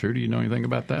 Trudy, you know anything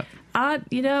about that? Ann,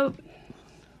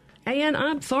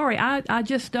 I'm sorry. I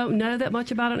just don't know that much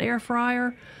about an air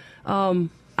fryer. I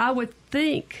would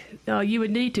think you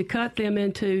would need to cut them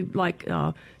into like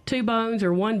 2 bones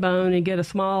or 1 bone and get a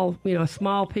small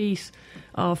piece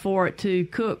for it to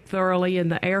cook thoroughly in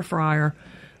the air fryer.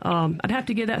 I'd have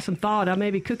to give that some thought. I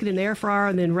maybe cook it in the air fryer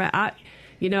and then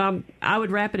I would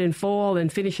wrap it in foil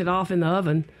and finish it off in the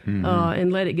oven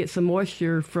and let it get some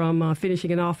moisture from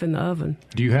finishing it off in the oven.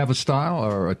 Do you have a style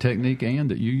or a technique, Ann,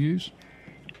 that you use?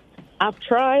 I've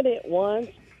tried it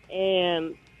once,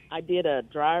 and I did a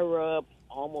dry rub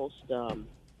almost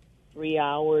 3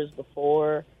 hours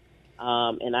before,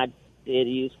 and I did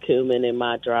use cumin in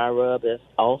my dry rub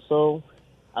also.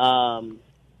 And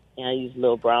I used a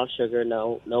little brown sugar,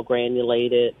 no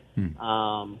granulated,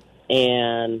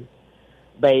 and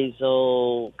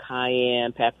basil,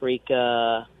 cayenne,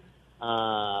 paprika,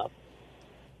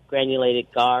 granulated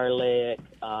garlic,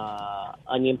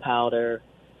 onion powder,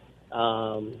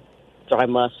 dry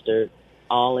mustard,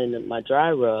 all in my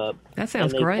dry rub. That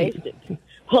sounds great.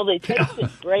 They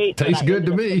tasted great. Tastes good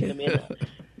to me.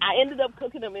 I ended up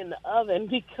cooking them in the oven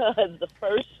because the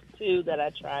first 2 that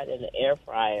I tried in the air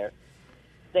fryer,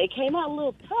 they came out a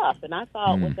little tough, and I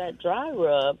thought with that dry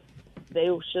rub, they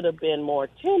should have been more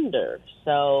tender.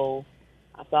 So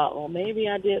I thought, well, maybe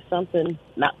I did something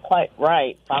not quite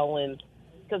right following,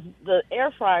 because the air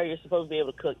fryer, you're supposed to be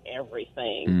able to cook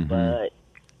everything, but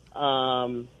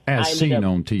as seen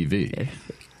on TV.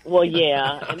 Well,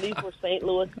 yeah, and these were St.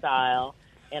 Louis style,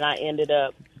 and I ended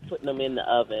up putting them in the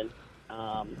oven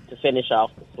to finish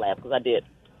off the slab, because I did,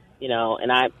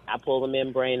 and I pulled the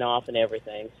membrane off and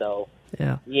everything. So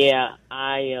I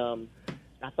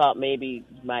thought maybe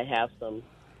you might have some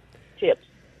tips.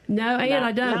 No, and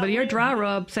I don't. not But your really. dry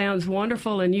rub sounds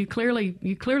wonderful, and you clearly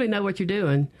know what you're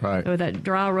doing Right. with that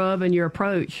dry rub and your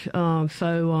approach.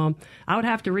 So I would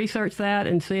have to research that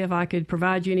and see if I could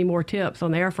provide you any more tips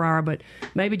on the air fryer. But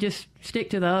maybe just stick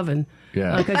to the oven.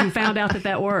 Yeah. Because you found out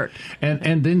that worked.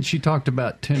 And then she talked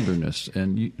about tenderness,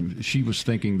 and she was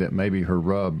thinking that maybe her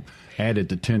rub added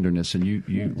to tenderness. And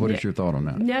you what is your thought on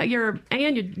that? No,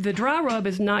 the dry rub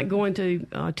is not going to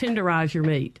tenderize your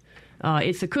meat.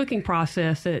 It's the cooking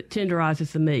process that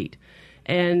tenderizes the meat.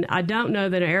 And I don't know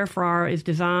that an air fryer is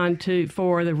designed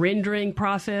for the rendering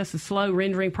process, the slow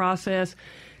rendering process,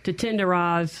 to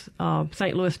tenderize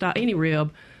St. Louis style any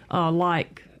rib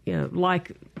like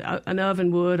an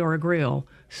oven would or a grill.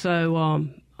 So,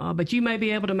 but you may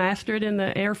be able to master it in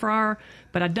the air fryer.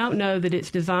 But I don't know that it's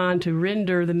designed to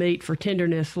render the meat for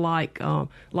tenderness like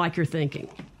you're thinking.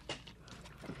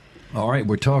 All right,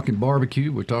 we're talking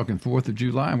barbecue, we're talking 4th of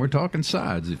July, and we're talking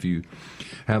sides. If you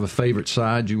have a favorite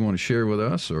side you want to share with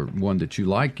us or one that you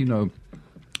like, a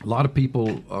lot of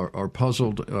people are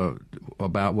puzzled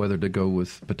about whether to go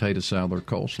with potato salad or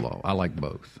coleslaw. I like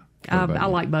both. I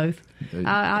like both.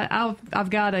 I've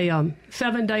got a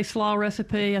 7-day slaw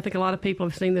recipe. I think a lot of people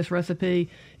have seen this recipe.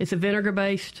 It's a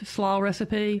vinegar-based slaw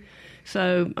recipe,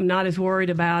 so I'm not as worried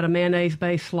about a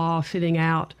mayonnaise-based slaw sitting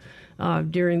out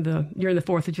during the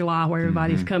 4th of July, where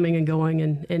everybody's coming and going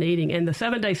and eating. And the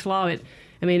 7-day slaw,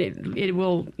 it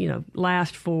will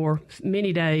last for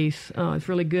many days. It's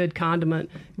really good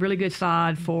condiment, really good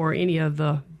side for any of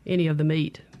the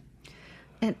meat.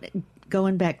 And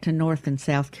going back to North and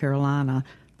South Carolina,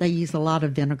 they use a lot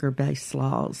of vinegar-based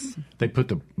slaws. They put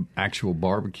the actual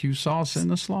barbecue sauce in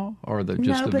the slaw, or they're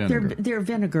just the vinegar? No, but they're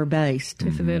vinegar-based.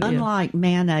 Mm-hmm. Unlike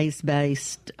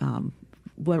mayonnaise-based,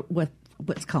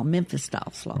 what's called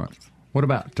Memphis-style slaws. Right. What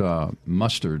about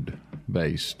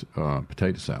mustard-based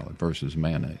potato salad versus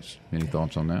mayonnaise? Any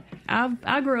thoughts on that?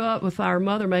 I grew up with our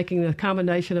mother making the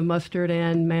combination of mustard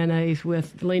and mayonnaise,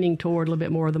 with leaning toward a little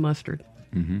bit more of the mustard.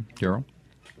 Mm-hmm. Carol?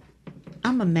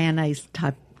 I'm a mayonnaise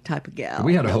type of gal.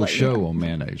 We had a whole show on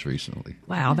mayonnaise recently.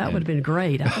 Wow, that would have been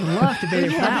great. I would love to be there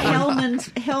for that one.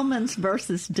 Hellman's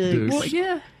versus Duke's. Well,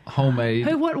 yeah. Homemade.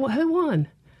 Who won?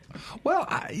 Well,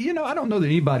 I don't know that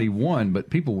anybody won, but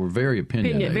people were very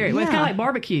opinionated. Well, it's kind of like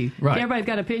barbecue. Right. Everybody's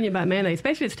got an opinion about mayonnaise,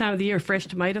 especially this time of the year, fresh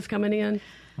tomatoes coming in.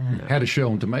 Had a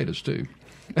show on tomatoes, too.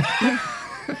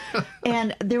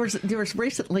 And there was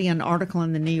recently an article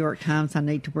in the New York Times I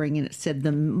need to bring in. It said the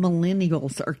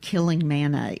millennials are killing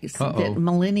mayonnaise. Uh-oh. That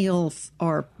millennials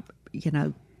are,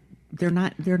 they're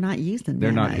not using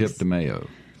They're mayonnaise. not hip to mayo.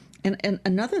 And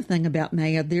another thing about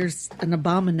mayo, there's an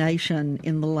abomination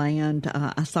in the land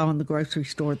I saw in the grocery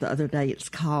store the other day. It's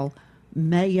called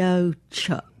mayo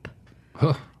chup.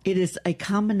 Huh. It is a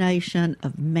combination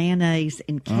of mayonnaise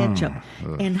and ketchup.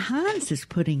 And Heinz is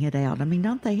putting it out. I mean,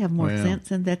 don't they have more sense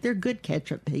than that? They're good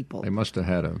ketchup people. They must have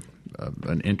had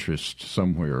an interest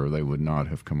somewhere, or they would not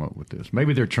have come up with this.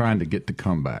 Maybe they're trying to get the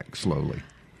comeback slowly.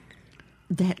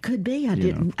 That could be. I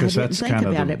didn't think kind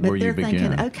of about it. But where they're you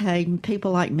thinking, begin. okay,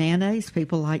 people like mayonnaise,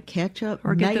 people like ketchup,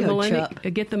 Or get the mayo-chup.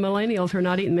 millennials who are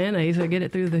not eating mayonnaise, or get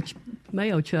it through the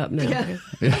mayo chup now.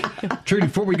 Yeah. Trudy,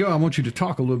 before we go, I want you to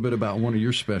talk a little bit about one of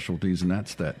your specialties, and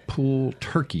that's that pulled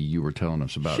turkey you were telling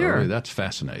us about Sure. earlier. That's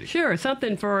fascinating. Sure,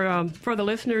 something for the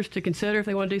listeners to consider if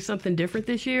they want to do something different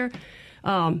this year.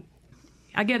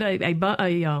 I get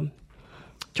a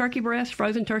turkey breast,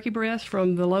 frozen turkey breast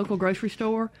from the local grocery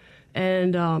store,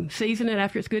 and season it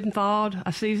after it's good and thawed.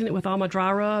 I season it with all my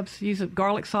dry rubs, use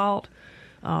garlic salt,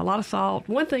 a lot of salt.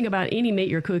 One thing about any meat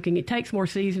you're cooking, it takes more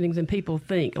seasonings than people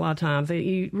think a lot of times.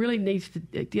 You really need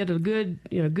to get a good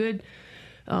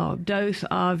dose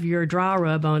of your dry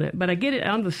rub on it. But I get it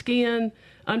on the skin,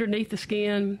 underneath the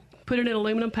skin, put it in an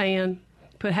aluminum pan,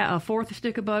 put a fourth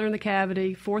stick of butter in the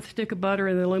cavity, fourth stick of butter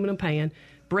in the aluminum pan,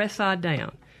 breast side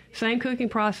down. Same cooking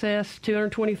process,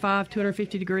 225,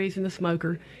 250 degrees in the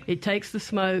smoker. It takes the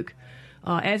smoke.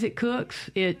 As it cooks,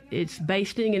 it's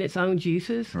basting in its own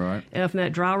juices. Right. From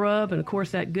that dry rub and, of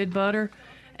course, that good butter.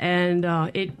 And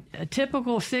a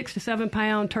typical 6 to 7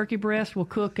 pound turkey breast will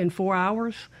cook in 4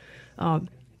 hours.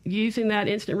 Using that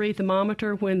instant read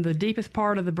thermometer, when the deepest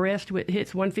part of the breast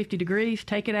hits 150 degrees,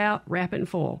 take it out, wrap it in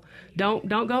foil. Don't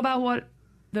go by what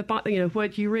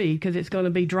you read, because it's going to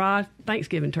be dry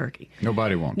Thanksgiving turkey.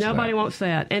 Nobody wants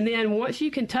that. And then once you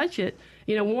can touch it,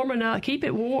 warm enough, keep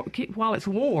it warm while it's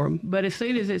warm. But as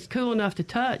soon as it's cool enough to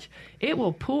touch, it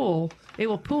will pull. It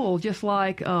will pull just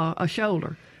like a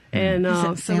shoulder. And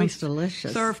That so we sounds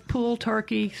delicious. serve pulled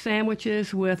turkey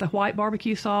sandwiches with a white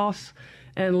barbecue sauce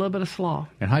and a little bit of slaw.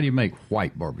 And how do you make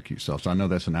white barbecue sauce? I know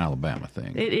that's an Alabama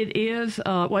thing. It is.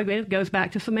 Well, it goes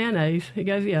back to some mayonnaise. It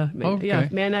goes,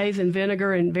 mayonnaise and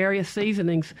vinegar and various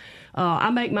seasonings. I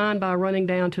make mine by running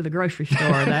down to the grocery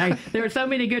store. There are so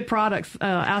many good products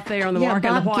out there on the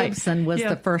market. Bob Gibson was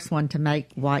the first one to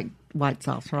make white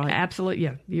sauce, right? Absolutely,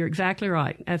 yeah. You're exactly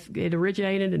right. It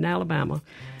originated in Alabama.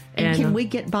 And can we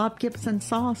get Bob Gibson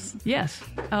sauce? Yes.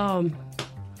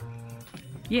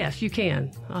 Yes, you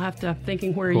can. I'll have to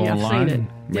thinking where Go you've online, seen it.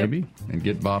 Maybe, and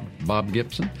get Bob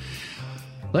Gibson.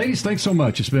 Ladies, thanks so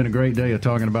much. It's been a great day of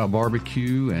talking about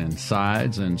barbecue and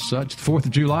sides and such. The 4th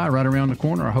of July right around the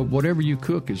corner. I hope whatever you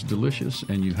cook is delicious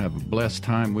and you have a blessed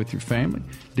time with your family.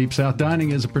 Deep South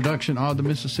Dining is a production of the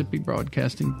Mississippi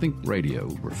Broadcasting Think Radio.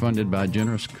 We're funded by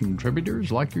generous contributors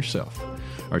like yourself.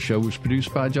 Our show was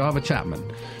produced by Java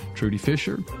Chapman. Trudy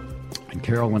Fisher and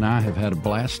Carol and I have had a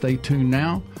blast. Stay tuned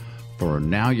now for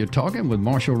Now You're Talking with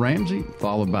Marshall Ramsey,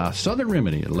 followed by Southern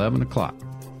Remedy at 11 o'clock.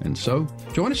 And so,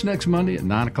 join us next Monday at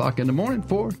 9 o'clock in the morning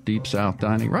for Deep South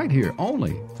Dining right here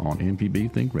only on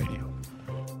MPB Think Radio.